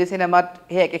হিন্দী চিনেমাত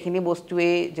সেই একেখিনি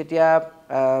বস্তুৱেই যেতিয়া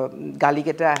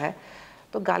গালিকেইটা আহে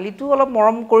তো গালিটো অলপ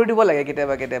মৰম কৰি দিব লাগে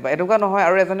কেতিয়াবা এনেকুৱা নহয়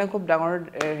আৰু এজনে খুব ডাঙৰ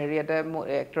হেৰি এটা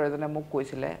এক্টৰ এজনে মোক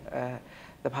কৈছিলে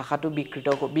ভাষাটো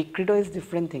বিকৃত ইজ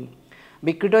ডিফাৰেণ্ট থিং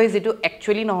বিকৃত ইজ যিটো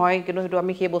একচুৱেলি নহয় কিন্তু সেইটো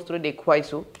আমি সেই বস্তুটো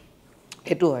দেখুৱাইছোঁ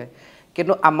সেইটো হয়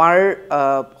কিন্তু আমাৰ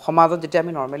সমাজত যেতিয়া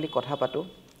আমি নৰ্মেলি কথা পাতোঁ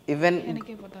ইভেন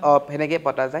সেনেকৈ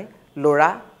পতা যায় ল'ৰা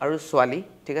আৰু ছোৱালী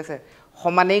ঠিক আছে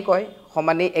সমানেই কয়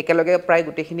সমানেই একেলগে প্ৰায়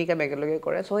গোটেইখিনি কাম একেলগে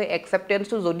কৰে চ' সেই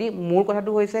একচেপ্টেঞ্চটো যদি মোৰ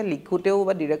কথাটো হৈছে লিখোঁতেও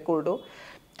বা ডিৰেক্ট কৰোঁতেও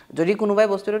যদি কোনোবাই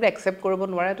বস্তুটো একচেপ্ট কৰিব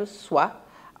নোৱাৰে সেইটো চোৱা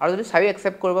আৰু যদি চাইও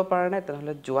একচেপ্ট কৰিব পৰা নাই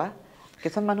তেনেহ'লে যোৱা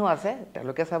কিছুমান মানুহ আছে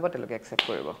তেওঁলোকে চাব তেওঁলোকে একচেপ্ট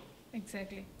কৰিব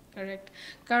এক্স্যাক্টলি কাৰেক্ট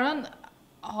কাৰণ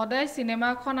সদায়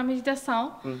সিনেমাখন আমি যেতিয়া চাওঁ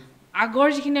আগৰ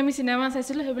যিখিনি আমি সিনেমা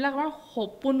চাইছিলোঁ সেইবিলাক আমাৰ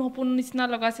সপোন নিচিনা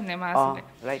লগা সিনেমা আছিলে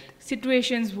ৰাইট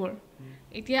সিচুৱেশনছবোৰ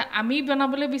এতিয়া আমি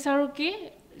বনাবলৈ বিচাৰো কি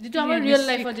যেটো আমাৰ ৰিয়েল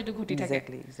লাইফত যেটো ঘটি থাকে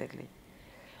এক্স্যাক্টলি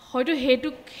হয়তো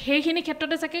সেইখিনি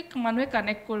ক্ষেত্ৰতে চাগে মানুহে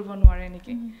কানেক্ট কৰিব নোৱাৰে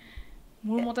নেকি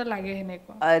মোৰ মতে লাগে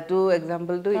হেনেকুৱা এইটো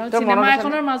এক্সাম্পলটো সিনেমা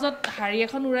এখনৰ মাজত হাৰি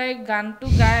এখন উৰাই গানটো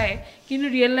গায় কিন্তু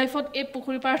ৰিয়েল লাইফত এই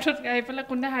পুখুৰী পাৰটোত গাই পেলাই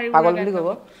কোনে হাৰি পাগল বুলি ক'ব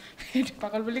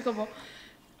পাগল বুলি ক'ব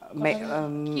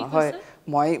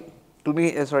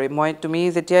হয় তুমি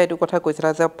যেতিয়া এইটো কথা কৈছিলা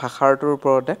যে ভাষাৰটোৰ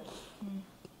ওপৰতে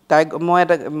তাই মই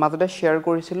এটা মাজতে শ্বেয়াৰ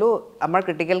কৰিছিলোঁ আমাৰ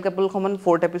ক্ৰিটিকেল কাপল খমন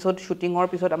 4th এপিসোড শুটিঙৰ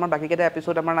পিছত আমাৰ বাকিকেইটা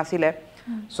এপিসোড আমাৰ নাছিলে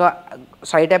সো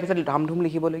 4টা এপিসোড ধামধুম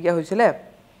লিখিবলগীয়া হৈছিলে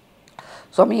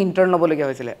সো আমি ইণ্টাৰ্ণ ল'বলগীয়া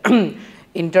হৈছিলে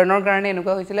ইণ্টাৰ্ণৰ কাৰণে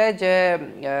এনেকুৱা হৈছিলে যে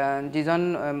যিজন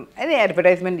এনে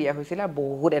এডভাৰটাইজমেণ্ট দিয়া হৈছিলে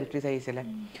বহুত এণ্ট্ৰিজ আহিছিলে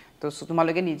তো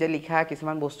তোমালোকে নিজে লিখা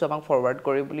কিছুমান বস্তু আমাক ফৰৱাৰ্ড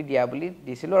কৰি বুলি দিয়া বুলি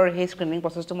দিছিলোঁ আৰু সেই স্ক্ৰিনিং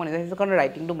প্ৰচেছটো মই নিজে আহিছোঁ কাৰণ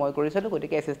ৰাইটিংটো মই কৰিছিলোঁ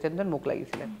গতিকে এছিষ্টেণ্টজন মোক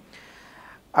লাগিছিলে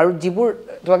আৰু যিবোৰ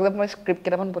তোমাক মই স্ক্ৰিপ্ট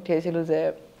কেইটামান পঠিয়াইছিলোঁ যে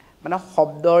মানে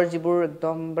শব্দৰ যিবোৰ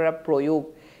একদম পুৰা প্ৰয়োগ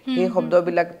সেই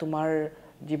শব্দবিলাক তোমাৰ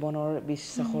জীৱনৰ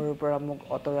বিশ্বাসৰ পৰা মোক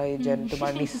অতৰাই যেন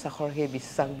তোমাৰ নিশ্বাসৰ সেই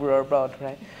বিশ্বাসবোৰৰ পৰা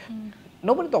অতৰাই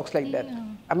nobody talks like that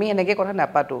আমি এনেকৈ কথা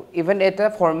নাপাতো ইভেন এটা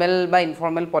ফৰ্মেল বা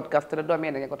ইনফৰ্মেল পডকাষ্টতো আমি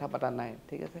এনেকৈ কথা পতা নাই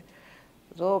ঠিক আছে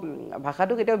সো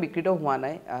ভাষাটো কেতিয়াও বিকৃত হোৱা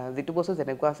নাই যেটো বস্তু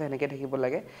যেনেকুৱা আছে সেনেকৈ থাকিব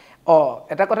লাগে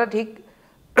এটা কথা ঠিক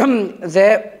যে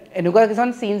এনেকুৱা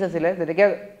কিছুমান সিনস আছিলে যেনেকৈ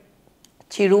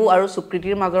চিৰু আৰু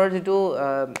সুকৃতিৰ মাজৰ যেটো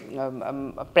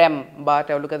প্ৰেম বা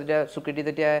তেওঁলোকে যেতিয়া সুকৃতি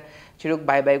যেতিয়া চিৰুক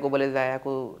বাই বাই ক'বলৈ যায়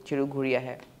আকৌ চিৰু ঘূৰি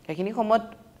আহে সেইখিনি সময়ত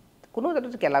কোনো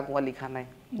যাতে কেলা কোৱা লিখা নাই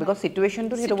বিকজ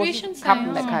সিচুৱেশনটো সেইটো বস্তু খাপ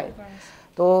নাখায়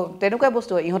তো তেনেকুৱা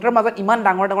বস্তু ইহঁতৰ মাজত ইমান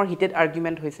ডাঙৰ হিটেড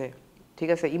আৰ্গুমেণ্ট হৈছে ঠিক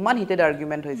আছে ইমান হিটেড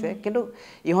আৰ্গুমেণ্ট হৈছে কিন্তু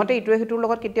ইহঁতে ইটোৱে সিটোৰ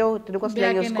লগত কেতিয়াও তেনেকুৱা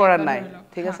স্লেং ইউজ কৰা নাই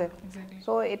ঠিক আছে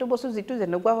সো এইটো বস্তু যেটো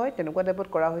যেনেকুৱা হয় তেনেকুৱা টাইপত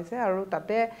কৰা হৈছে আৰু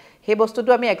তাতে সেই বস্তুটো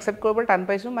আমি একচেপ্ট কৰিবলৈ টান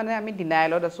পাইছোঁ মানে আমি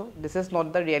ডিনাইলত আছোঁ this is not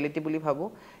the reality বুলি ভাবোঁ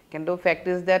কিন্তু ফেক্ট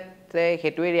ইজ ডেট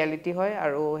সেইটোৱে ৰিয়েলিটি হয়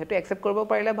আৰু সেইটো একচেপ্ট কৰিব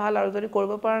পাৰিলে ভাল আৰু যদি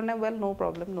কৰিব পৰা নাই ৱেল ন'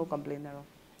 প্ৰব্লেম ন' কমপ্লেইন আৰু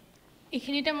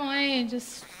এইখিনিতে মই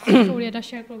জাষ্ট ষ্টৰি এটা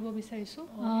শ্বেয়াৰ কৰিব বিচাৰিছোঁ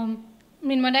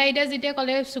মৃন্ময় দাই এতিয়া যেতিয়া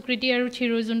ক'লে সুকৃতি আৰু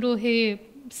চিৰু যোনটো সেই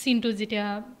চিনটো যেতিয়া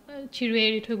চিৰুৱে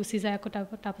এৰি থৈ গুচি যায় আকৌ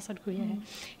তাৰপাছত ঘূৰি আহে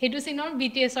সেইটো চিনৰ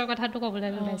BTSৰ কথাটো ক'বলৈ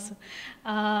ওলাইছোঁ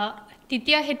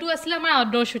তেতিয়া সেইটো আছিলে আমাৰ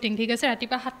আউটডোৰ শ্বুটিং ঠিক আছে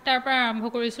ৰাতিপুৱা 7টাৰ পৰা আৰম্ভ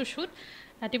কৰিছোঁ শ্বুট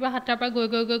ৰাতিপুৱা 7টাৰ পৰা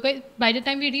গৈ বাই the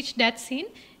time we rich date চিন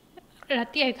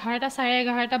ৰাতি 11টা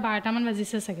 11:30 12টামান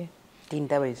বাজিছে চাগে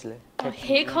 3টা বাজিছিলে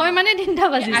শেষ হয় মানে 3টা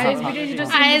বাজিছে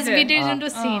ISBTৰ যোনটো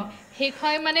চিন শেষ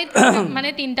হয় মানে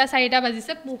 3টা 4টা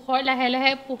বাজিছে পোহৰ লাহে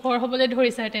লাহে পোহৰ হ'বলৈ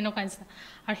ধৰিছে তেনেকুৱা নিচিনা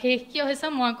আৰু শেষ কি হৈছে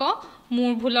মই কওঁ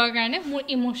মোৰ ভুলৰ কাৰণে মোৰ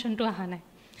ইমোশ্যনটো অহা নাই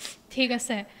ঠিক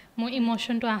আছে মোৰ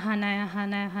ইমোশ্যনটো অহা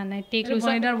নাই টেক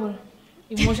লুচাইডাৰ ভুল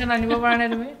ইমোশ্যন আনিব পৰা নাই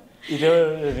তুমি ইটো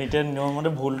ৰিটেন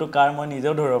নিয়মতে ভুলটো কাৰ মই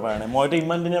নিজেও ধৰিব পৰা নাই মইতো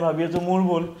ইমান দিনে ভাবি আছোঁ মোৰ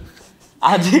ভুল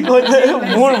আজি কৈছে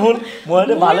মোৰ ভুল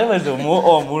মইতো ভালে পাইছোঁ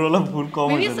মোৰ অলপ ভুল কম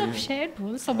হৈছে চব শ্বেয়াৰ্ড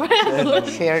ভুল চবৰে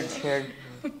শ্বেয়াৰ্ড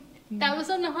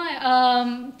তাৰপিছত নহয়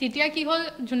তেতিয়া কি হ'ল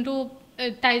যোনটো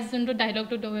তাইৰ যোনটো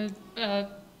ডাইলগটো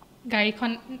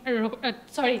গাড়ীখন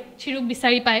চিৰুক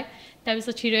বিচাৰি পায়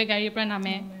তাৰপিছত চিৰুৱে গাড়ীৰ পৰা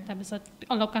নামে তাৰপিছত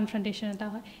অলপ কনফ্ৰণ্টেশ্যন এটা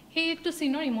হয় সেইটো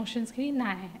চিনৰ ইম'শ্যনছখিনি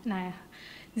নাই আহা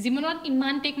জীৱনত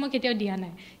ইমান টেক মই কেতিয়াও দিয়া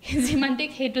নাই যিমান টেক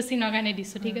সেইটো চিনৰ কাৰণে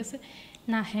দিছোঁ ঠিক আছে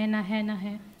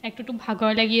নাহে একটোতো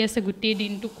ভাগৰ লাগি আছে গোটেই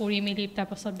দিনটো কৰি মেলি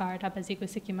তাৰপাছত 12টা বাজি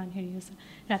গৈছে কিমান হেৰি হৈছে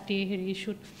ৰাতি হেৰি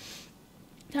শ্বুট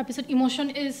তাৰপিছত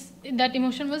that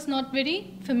emotion was not very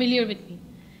familiar with me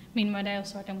Mrinmoy দাই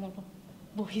ওচৰতে মোৰ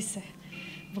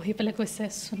বহি পেলাই কৈছে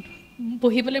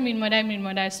বহি পেলাই মৃন্ময়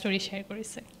দাই ষ্টৰি শ্বেয়াৰ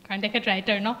কৰিছে কাৰণ তেখেত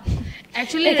ৰাইটাৰ ন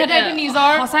একচুৱেলি এটা নিজৰ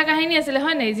সঁচা কাহিনী আছিলে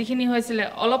হয় নাই যিখিনি হৈছিলে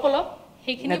অলপ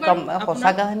সেইখিনি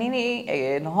সঁচা কাহিনী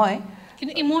নহয়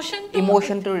কিন্তু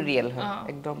ইমোশ্যনটো ৰিয়েল হয়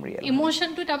একদম ৰিয়েল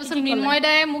ইমোশ্যনটো তাৰপিছত মৃন্ময়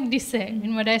দায়ে মোক দিছে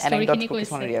মৃন্ময় দায়ে ষ্টৰিখিনি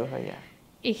কৈছে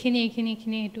এইখিনি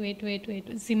এইটো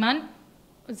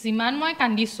যিমান মই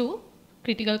কান্দিছোঁ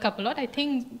ক্ৰিটিকেল কাপলত আই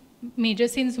থিংক মেজৰ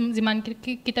চিন যিমান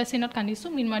কেইটা চিনত কান্দিছোঁ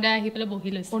মৃন্ময় দাই আহি পেলাই বহি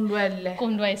লৈছে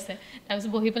কন্দুৱাইছে তাৰপিছত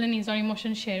বহি পেলাই নিজৰ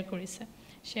ইমোশ্যন শ্বেয়াৰ কৰিছে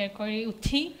শ্বেয়াৰ কৰি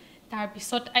উঠি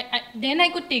তাৰপিছত then I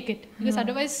could take it because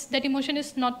otherwise that emotion is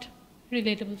not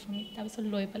relatable for মি তাৰপিছত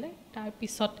লৈ পেলাই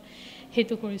তাৰপিছত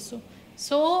সেইটো কৰিছোঁ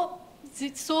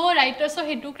চ' ৰাইটাৰ্ছৰ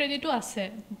সেইটো ক্ৰেডিটো আছে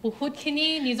বহুতখিনি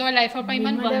নিজৰ লাইফৰ পৰা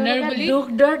ইমান ভালনাৰেবলি দুখ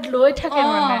দৰ্দ লৈ থাকে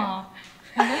মানে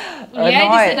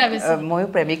ময়ো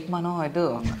প্ৰেমিক মানুহ হয়তো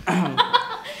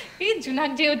এই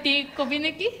জোনাক জেউতি কবি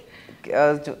নেকি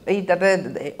এই তাতে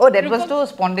that was to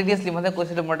spontaneously মানে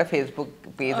কৈছিলো মোৰ এটা Facebook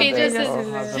page আছে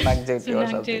Sunak jetty or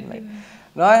something like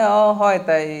নহয় হয়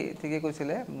তাই ঠিকে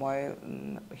কৈছিলে মই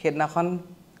হেডনাখন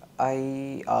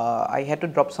I had to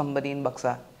drop somebody in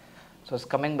Baksa so it's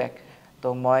coming back তো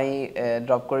মই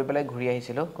ড্ৰপ কৰি পেলাই ঘূৰি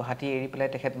আহিছিলোঁ গুৱাহাটী এৰি পেলাই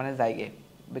তেখেত মানে যায়গে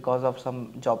because of some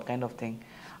job kind of thing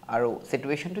আৰু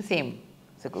সিচুৱেশনটো সেম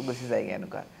গুচি যায়গে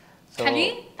এনেকুৱা খালি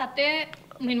তাতে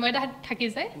মৃন্ময় দা থাকি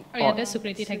যায় আৰু ইয়াতে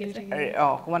সুকৃতি থাকি যায়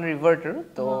অকমান ৰিভাৰ্টাৰ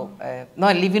তো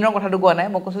নহয় লিভিনৰ কথাটো কোৱা নাই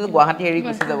মই কৈছো যে গুৱাহাটী এৰি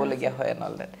গুচি যাবলগীয়া হয় and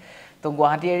all that তো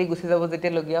গুৱাহাটী এৰি গুচি যাব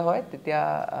যেতিয়া লগীয়া হয় তেতিয়া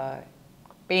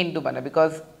পেইনটো মানে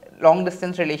because long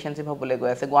distance relationship হ'বলৈ গৈ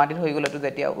আছে গুৱাহাটীত হৈ গ'লেতো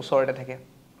যেতিয়া ওচৰতে থাকে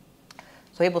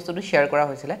সো এই বস্তুটো শেয়াৰ কৰা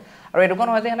হৈছিলে আৰু এটোকন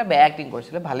হয় যে এনে বেয়া এক্টিং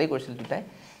কৰিছিলে ভালেই কৰিছিল দুটাই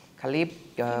খালি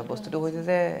বস্তুটো হৈছে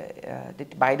যে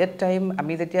বাই দ্যাট টাইম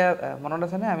আমি যেতিয়া মনত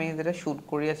আছে না আমি যেতিয়া শুট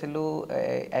কৰি আছিলো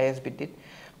আইএসবিটিত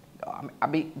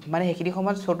আমি মানে হেকিনি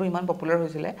সময়ত শ্বটো ইমান পপুলাৰ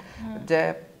হৈছিলে যে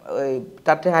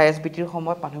তাতে আইএসবিটিৰ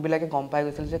সময়ত মানুহবিলাকে গম পাই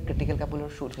গৈছিল যে ক্ৰিটিকেল কাপলৰ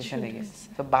শুট হৈছে নেকি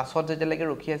তো বাছত যেতিয়ালৈকে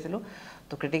ৰখি আছিলো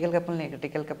তো ক্ৰিটিকেল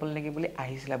কাপল নেকি বুলি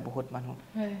আহিছিল বহুত মানুহ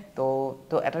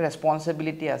তো এটা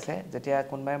ৰেসপন্সিবিলিটি আছে যেতিয়া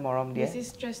কোনবাই মৰম দিয়ে বেছি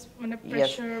স্ট্ৰেস মানে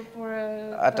প্ৰেসাৰ পৰা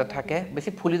এটা থাকে বেছি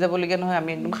ফুলি যাবলগীয়া নহয়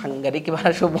আমি একদম সাংঘাতিক কিবা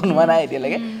শো বনোৱা নাই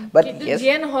এতিয়ালৈকে বাট ইয়েস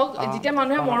জেন হক যেতিয়া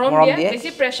মানুহে মৰম দিয়ে বেছি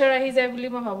প্ৰেসাৰ আহি যায় বুলি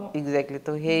মই ভাবো এক্স্যাক্টলি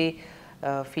তো সেই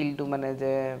ফিলটো মানে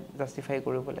যে জাস্টিফাই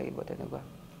কৰিব লাগিব তেনেকুৱা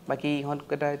বাকি ইহঁত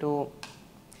কেটা এটো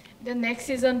the next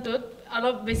season tut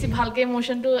অলপ বেছি ভালকে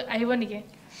ইমোশনটো আহিব নেকি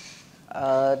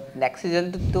next season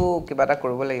তো কিবা এটা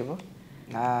কৰিব লাগিব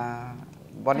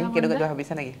বনি কেনেকৈ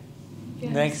ভাবিছা নেকি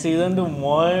নেক্সট সিজন তো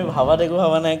মই ভাবা দেখো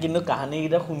ভাবা নাই কিন্তু কাহিনী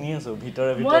কিটা শুনি আছো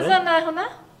ভিতৰে মই জানা শুনা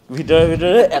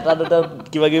ভিতৰে এটা দুটা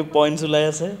কিবা কি পইণ্টছ ওলাই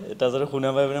আছে এটা যদি শুনা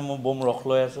পাই মানে মই বম ৰখ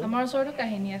লৈ আছে আমাৰ ওচৰতো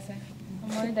কাহিনী আছে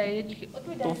মই ডাইৰেক্ট লিখি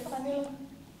তুই ডাইৰেক্ট পানি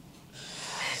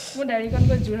মই ডাইৰেক্ট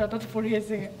কৈ জুৰাটত পঢ়ি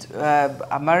আছে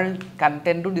আমাৰ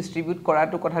কন্টেন্টটো ডিস্ট্ৰিবিউট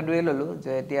কৰাটো কথাটোৱে ললো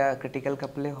যে এতিয়া ক্ৰিটিকেল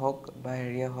কাপলে হক বা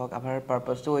এৰিয়া হক আমাৰ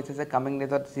পাৰপাসটো হৈছে যে কামিং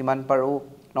ডেজত যিমান পাৰো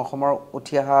নখমৰ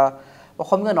উঠি অহা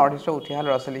অসমীয়া নৰ্থ ইষ্টৰ উঠি অহা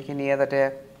ল'ৰা-ছোৱালীখিনিয়ে যাতে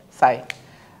চাই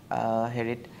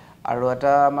হেৰিত আৰু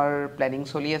এটা আমাৰ প্লেনিং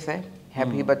চলি আছে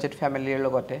হেভি বাজেট ফ্যামিলিৰ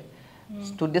লগতে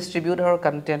two distribute hour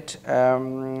content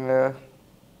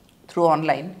through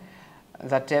online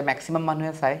যাতে ম্যাক্সিমাম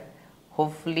মানুহে চাই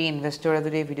হোপফুলি ইনভেষ্টৰে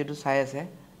যদি এই ভিডিওটো চাই আছে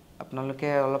আপোনালোকে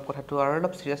অলপ কথাটো আৰু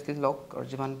অলপ সিৰিয়াসলি লওক আৰু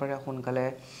যিমান পাৰে সোনকালে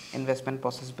ইনভেষ্টমেন্ট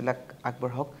প্ৰসেছবিলাক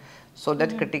আগবঢ়াওক সো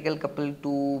দ্যাট ক্ৰিটিকেল কাপল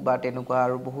 2 বা তেনেকুৱা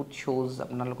আৰু বহুত শোজ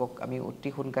আপোনালোকক আমি অতি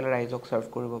সোনকালে ৰাইজক সাৰ্ভ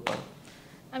কৰিব পাৰো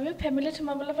আমি ফ্যামিলিত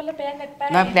সোমাবলৈ পালে বেয়া নাপায়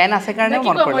না প্ল্যান আছে কাৰণে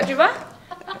মন কৰিলে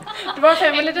তোমাৰ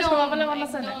ফ্যামিলিতে সোমাবলৈ মন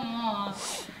আছে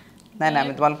না না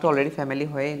আমি তোমালোকটো অলৰেডি ফ্যামিলি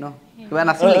হয়েই ন কিবা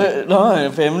নাছিল নহয়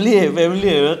ফ্যামিলি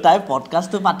তাই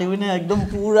পডকাষ্টটো পাতিবিনে একদম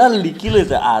পুৰা লিখি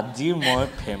লৈছে আজি মই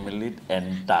ফ্যামিলিত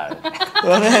এন্টাৰ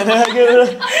মানে এনেকে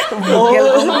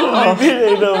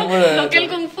লোকেল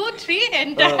কুংফু 3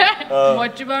 এন্টাৰ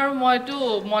মইত্ৰিবাৰ মইতো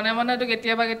মনে তো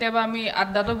কেতিয়াবা আমি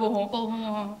আড্ডাটো বহো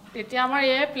তেতিয়া আমাৰ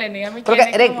এই প্লেনিং আমি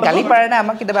এৰে গালি পাৰে না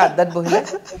আমাক কিবা আড্ডাত বহিলে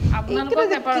আপোনালোকক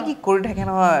নেপাৰো কি কৰি থাকে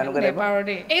নহয় এনেকুৱা নেপাৰো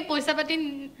দেই এই পইচা পাতি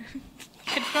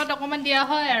ক্ষেত্ৰত অকমান দিয়া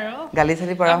হয় আৰু গালি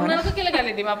চালি পৰা হয় আপোনালোকক কেলে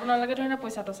গালি দিম আপোনালোকে ধৰণে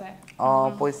পইচাটো চাই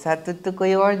পইচাটো তো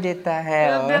कोई और देता है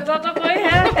দেতা তো কই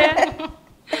হে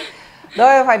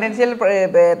নহয় ফাইনান্সিয়াল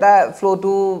এটা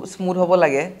ফ্লোটো স্মুথ হ'ব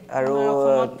লাগে আৰু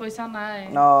অসমত পইচা নাই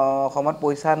অসমত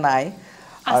পইচা নাই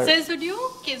আছে যদিও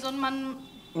কেজনমান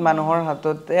মানুহৰ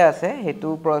হাততে আছে হেতু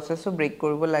প্ৰসেসটো ব্ৰেক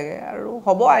কৰিব লাগে আৰু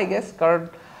হ'ব আই গেছ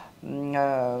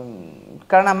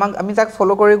কাৰণ আমি যাক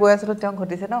ফলো কৰি গৈ আছিলো তেওঁ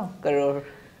ঘটিছে ন কাৰোৰ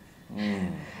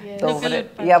তো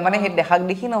মানে হে দেখাক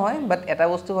দেখি নহয় বাট এটা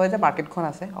বস্তু হয় যে মাৰ্কেটখন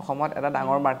আছে অসমত এটা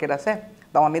ডাঙৰ মাৰ্কেট আছে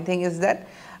the only thing is that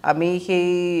আমি সেই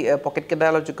পকেট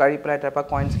কেডাল জুকাৰি পেলাই তাৰ পৰা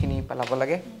কইনছ খিনি পেলাব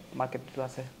লাগে মাৰ্কেটটো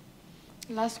আছে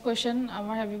লাষ্ট কোৱেশ্চন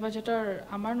আমাৰ হেভি বাজেটৰ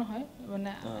আমাৰ নহয়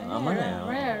মানে আমাৰ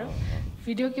আৰু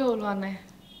ভিডিও কিয় ওলোৱা নাই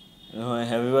নহয়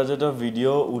হেভি বাজেটৰ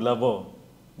ভিডিও ওলাব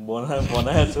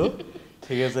বনাই আছো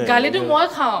ঠিক আছে গালিটো মই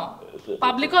খাও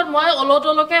পাব্লিকত মই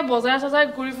অলতলকে বজাৰ সজাই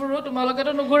ঘুৰি ফুৰো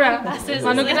তোমালোকেতো নুঘুৰা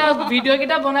মানুহকেইটা ভিডিও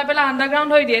কেইটা বনাই পেলাই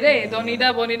আন্ডাৰগ্ৰাউণ্ড হৈ দিয়ে দেই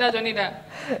বনিদা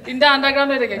তিনটা আন্ডাৰগ্ৰাউণ্ড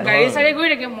হৈ থাকে গাড়ী চাৰি ঘুৰি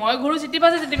থাকে মই ঘুৰো চিটি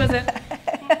পাছে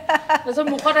তাৰপিছত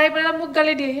মুখত আহি পেলাই মোক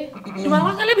গালি দিয়ে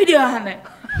তোমালোকৰ কালি ভিডিও অহা নাই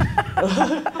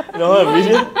নহয়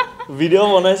ভিডিও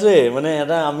বনাইছোৱে মানে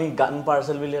এটা আমি গান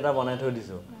পাৰ্চেল বুলি এটা বনাই থৈ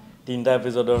দিছো 3টা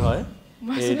এপিসোডৰ হয়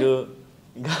এইটো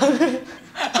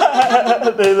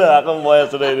আকৌ মই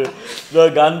আছো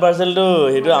গান পাৰ্চেলটো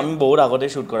সেইটো আমি বহুত আগতে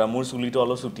শ্বুট কৰা মোৰ চুলিটো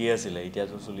অলপ চুটি আছিলে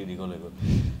এতিয়াতো চুলি দীঘল হৈ গ'ল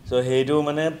সো সেইটো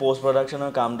মানে পোষ্ট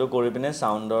প্ৰডাকশ্যনৰ কামটো কৰি পিনে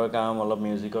সাউণ্ডৰ কাম অলপ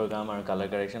মিউজিকৰ কাম আৰু কালাৰ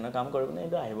কাৰেকশ্যনৰ কাম কৰি পিনে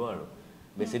এইটো আহিব আৰু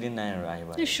বেছি দিন নাই আৰু আহিব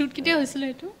শ্বুট কেতিয়া হৈছিল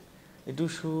এইটো এইটো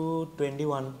শ্বুট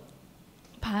 21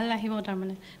 ভাল আহিব তাৰ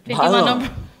মানে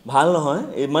ভাল নহয়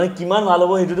মানে কিমান ভাল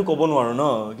হ'ব হেতুটো ক'ব নোৱাৰো ন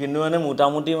কিন্তু মানে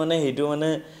মোটামুটি মানে হেতু মানে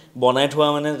বনাই থোৱা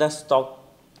মানে এটা ষ্টক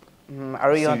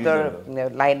আৰু ইহঁতৰ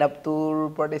লাইন আপটোৰ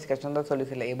ওপৰত ডিসকাশন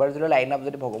চলিছিলে এইবাৰ যদি লাইন আপ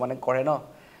যদি ভগৱানে কৰে ন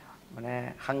মানে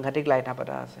সাংঘাতিক লাইন আপ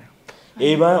এটা আছে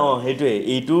এইবাৰ হেতুৱে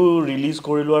এইটো ৰিলিজ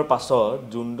কৰি লোৱাৰ পাছত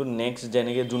যোনটো নেক্সট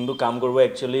যেনেকে যোনটো কাম কৰিব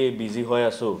একচুয়ালি বিজি হৈ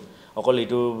আছো অকল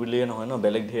এইটো বুলিয়ে নহয় ন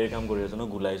বেলেগ ঢেৰ কাম কৰি আছো ন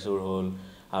গুলাই সুৰ হ'ল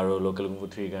আৰু লোকেল কুংফু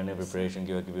 3 কাৰণে প্ৰিপাৰেচন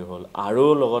কিবা কিবি হ'ল আৰু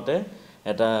লগতে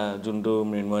এটা যোনটো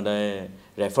মৃন্ময় দাই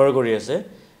ৰেফাৰ কৰি আছে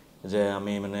যে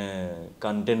আমি মানে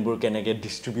কন্টেন্টবোৰ কেনেকৈ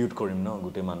ডিস্ট্ৰিবিউট কৰিম ন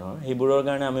গোটেই মানুহৰ সেইবোৰৰ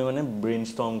কাৰণে আমি মানে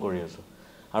ব্ৰেইনষ্টৰ্ম কৰি আছো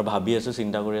আৰু ভাবি আছো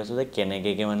চিন্তা কৰি আছো যে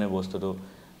কেনেকৈ মানে বস্তুটো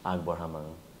আগবঢ়াম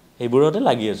আৰু সেইবোৰতে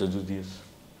লাগি আছো জুজি আছো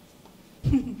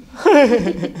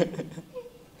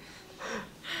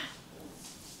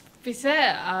পিছে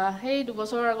সেই 2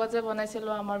 বছৰৰ আগত যে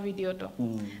বনাইছিলো আমাৰ ভিডিঅটো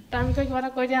তাৰ বিষয়ে কিবা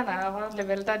এটা কৈ দিয়া না আমাৰ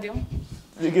লেভেল এটা দিও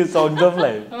কি songs of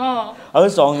life আৰু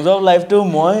songs of life টো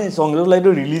মই songs of life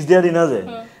টো ৰিলিজ দিয়া দিনা যে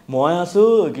মই আছো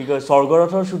কি কয়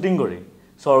স্বৰ্গৰথৰ শুটিং কৰি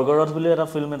স্বৰ্গৰথ বুলি এটা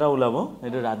ফিল্ম এটা ওলাব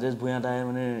এটো ৰাজেশ ভূঞা তাই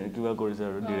মানে কিবা কৰিছে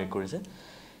আৰু ডাইৰেক্ট কৰিছে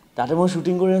তাতে মই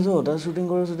শুটিং কৰি আছো তাতে শুটিং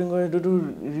কৰি এটো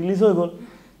ৰিলিজ হৈ গ'ল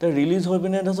তে ৰিলিজ হৈ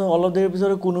পিনে তাছত অলপ দেৰি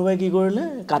পিছত কোনোবাই কি কৰিলে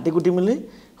কাটি কুটি মিলি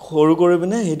সৰু কৰি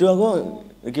পিনে হেতু আকৌ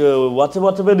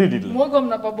WhatsApp-এ দি দিলে মই গম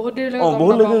নাপাও বহুত দেৰি লাগে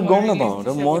বহুত লাগে গম নাপাও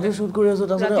তো মইটো শুট কৰি আছো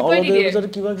তাছত অলপ দেৰি পিছত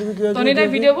কিবা তনিটা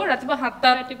ভিডিঅ'বোৰ ৰাতিপুৱা 7টা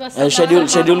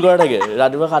শেডিউল কৰা থাকে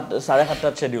ৰাতিপুৱা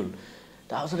 7:30 শেডিউল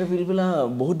তাৰপিছতে পিলপিলা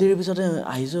বহুত দেৰি পিছতে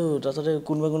আহিছো তাৰপিছতে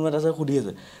কোনোবা তাৰপিছত সুধি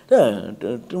আছে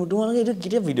তোমালোকে এইটো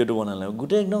কেতিয়া ভিডিঅ'টো বনালে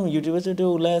গোটেই একদম ইউটিউবে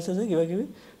ওলাই আছে যে কিবা কিবি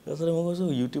তাৰপিছতে মই কৈছো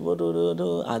ইউটিউবত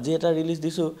আজি এটা ৰিলিজ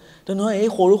দিছো তো নহয় এই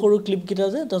সৰু ক্লিপ কেইটা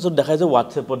যে তাৰপিছত দেখাইছে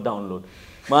WhatsApp-ত ডাউনলোড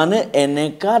মানে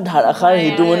এনেকা ধাৰাখাৰ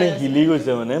হেতু মানে হিলি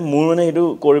গৈছে মানে মোৰ মানে হেতু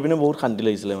কৰি পিনে বহুত শান্তি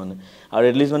লাগিছিলে মানে আৰু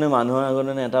এটলিষ্ট মানে মানুহৰ আগত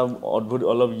মানে এটা অদ্ভুত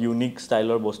অলপ ইউনিক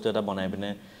ষ্টাইলৰ বস্তু এটা বনাই পিনে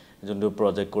যোনটো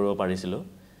প্ৰজেক্ট কৰিব পাৰিছিলো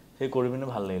সেই কৰি পিনে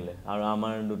ভাল লাগিলে আৰু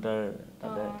আমাৰ দুটাৰ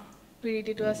তাতে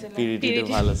পিৰিটিটো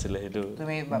ভাল আছিলে হেতু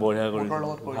বঢ়িয়া কৰিছে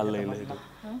ভাল লাগিলে হেতু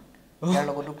ইয়াৰ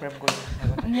লগতো প্ৰেম কৰিছে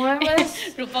মই মানে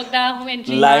ৰূপক দা হোম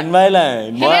এন্ট্ৰি লাইন বাই লাইন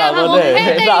মই আগতে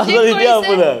তাৰপিছত এতিয়া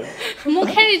আপোনাৰ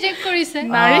মুখে ৰিজেক্ট কৰিছে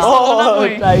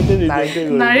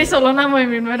নাৰী চলনা মই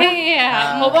মৃন্ময়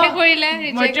মুখে কৰিলে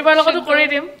মৈত্ৰী বাৰ লগতো কৰি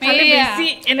দিম খালি বেছি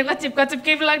এনেকুৱা চিপকা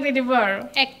চিপকি বিলাক নিদিব আৰু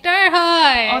এক্টৰ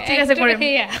হয় ঠিক আছে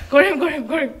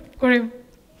কৰিম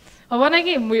হ'ব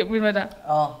নেকি মৃন্ময় দা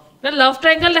লাভ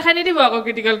ট্ৰায়াঙ্গল দেখাই নিদিব আকৌ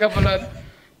ক্ৰিটিকেল কাপলত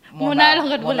মোনাৰ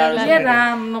লগত বোলে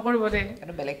ৰাম নকৰিব দে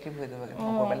এটা বেলেগ ট্ৰিপ হৈ যাব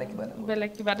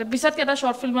বেলেগ কিবা পিছত এটা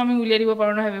শৰ্ট ফিল্ম আমি উলিয়াই দিব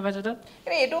পাৰো না হেভি বাজেটত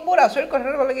এইটো বহুত আচৰিত কথা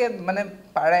লাগে মানে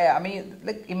পাৰে আমি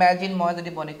লাইক ইমাজিন মই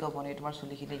যদি বনি তোমাৰ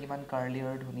চুলিখিনি কিমান কাৰ্লি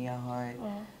আৰু ধুনীয়া হয়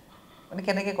মানে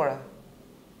কেনেকৈ কৰা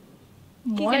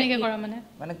মানে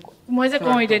মই যে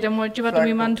কওঁ এতিয়া মই কিবা তুমি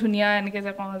ইমান ধুনীয়া এনেকৈ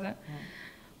যে কওঁ যে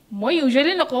মই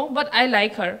ইউজুৱেলি নকওঁ বাট আই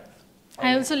লাইক হাৰ আই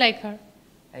অলছো লাইক হাৰ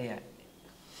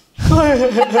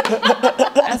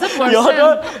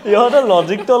ইহঁতৰ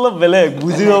লজিকটো অলপ বেলেগ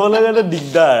বুজি পাবলৈ কাৰণে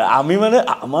দিগদাৰ আমি মানে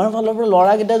আমাৰ ফালৰ পৰা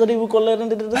ল'ৰাকেইটা যদি এইবোৰ ক'লেহেঁতেন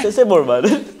তেতিয়াতো চেচে বৰবাদ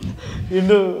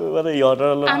কিন্তু মানে ইহঁতৰ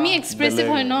অলপ আমি এক্সপ্ৰেছিভ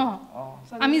হয় ন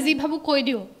আমি যি ভাবো কৈ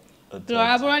দিওঁ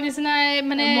ল'ৰাবোৰৰ নিচিনা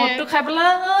মানে মদটো খাই পেলাই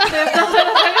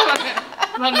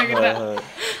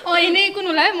এনেই একো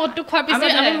নোলায় মদটো খোৱাৰ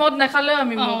পিছত আমি মদ নাখালেও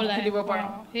আমি দিব পাৰোঁ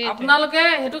আপোনালোকে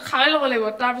সেইটো খাই ল'ব লাগিব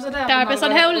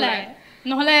তাৰপিছতহে ওলায়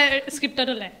নহলে স্ক্ৰিপ্টত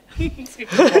ওলায়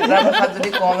যদি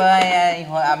কওঁ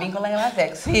আমি ক'লে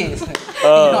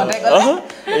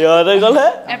ইহঁতে ক'লে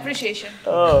এপ্ৰিচিয়েশ্যন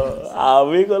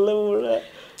আমি ক'লে পুৰা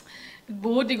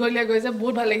বহুত দীঘলীয়া গৈছে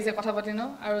বহুত ভাল লাগিছে কথা পাতি ন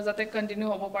আৰু যাতে কণ্টিনিউ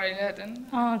হ'ব পাৰিলেহেঁতেন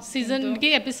ছিজন কি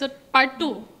এপিছড পাৰ্ট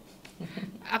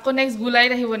 2 আকৌ নেক্সট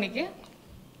গুলাইত আহিব নেকি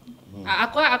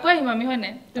আকৌ আহিম আমি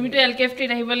হয়নে তুমিতো LKF3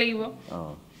 আহিব লাগিব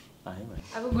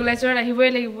আকৌ গুলাই চুৰত আহিবই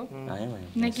লাগিব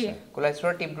নেকি গুলাই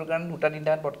চুৰৰ টিমটোৰ কাৰণে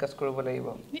 2-3টা পডকাষ্ট কৰিব লাগিব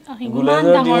গুলাই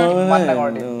চুৰৰ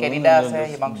টিম কেনিডা আছে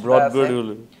হিমাংশু আছে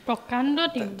প্ৰকাণ্ড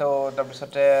টিম তো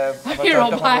তাৰপিছতে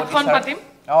ৰভা এখন পাতিম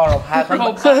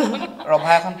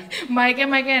ৰভা এখন মাইকে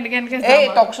এনেকে এই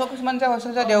টক শ্ব' কিছুমান যে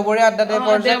হৈছিল যে দেওবৰীয়া আড্ডা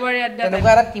টাইপৰ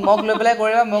তেনেকুৱা এটা টিমক লৈ পেলাই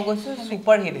কৰিবা মই কৈছো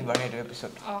ছুপাৰ হিট এইবাৰ সেইটো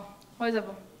এপিছড হৈ যাব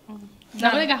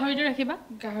নহ'লে গাহৰিটো ৰাখিবা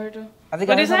আজি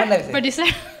গাহৰি চাব লাগিছে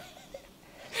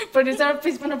প্ৰডিউচাৰ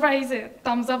পিছমানৰ পৰা আহিছে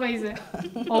থাম্বছ আপ আহিছে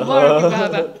হ'ব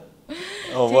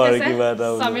আৰু কিবা এটা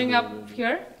সামিং আপ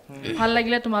হিয়াৰ ভাল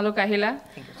লাগিলে তোমালোক আহিলা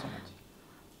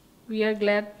we are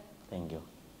Glade thank U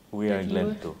we are Glade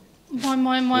two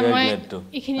মই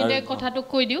এইখিনিতে কথাটো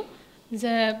কৈ দিওঁ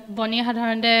যে বনি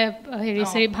সাধাৰণতে হেৰি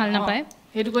চেৰি ভাল নাপায়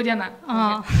সেইটো কৈ দিয়া না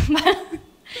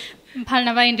ভাল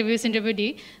নাপায় ইণ্টাৰভিউ দি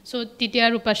চ' তেতিয়া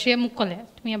ৰূপাশ্ৰীয়ে মোক ক'লে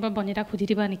তুমি এবাৰ বনিতাক সুধি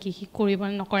দিবা নেকি সি কৰিব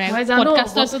নকৰে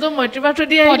পডকাষ্টত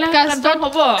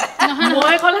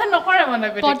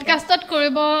পডকাষ্টত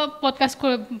কৰিব পডকাষ্ট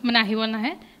মানে আহিব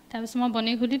নাহে তাৰপিছত মই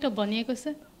বনিক সুধিলোঁ বনিয়ে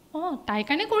কৈছে তাইৰ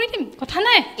কাৰণে কৰি দিম কথা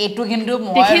নাই এইটো কিন্তু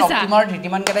মই ৰক্তিমৰ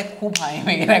ধৃতিমান কেইটাই খুব হাঁহি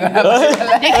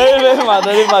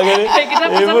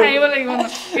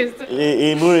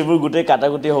এইবোৰ গোটেই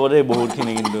কাটাকুটি হ'ব দেই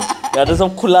বহুতখিনি কিন্তু ইয়াতে চব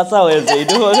খোলাচা হৈ আছে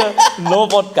এইটো ন'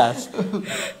 পডকাষ্ট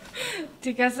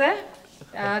ঠিক আছে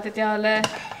তেতিয়াহ'লে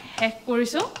শেষ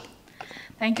কৰিছোঁ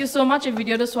থেংক ইউ ছ' মাছ এই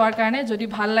ভিডিঅ'টো চোৱাৰ কাৰণে যদি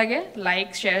ভাল লাগে লাইক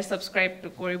শ্বেয়াৰ ছাবস্ক্ৰাইব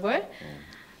কৰিবই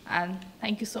and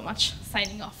thank you so' much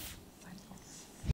shining of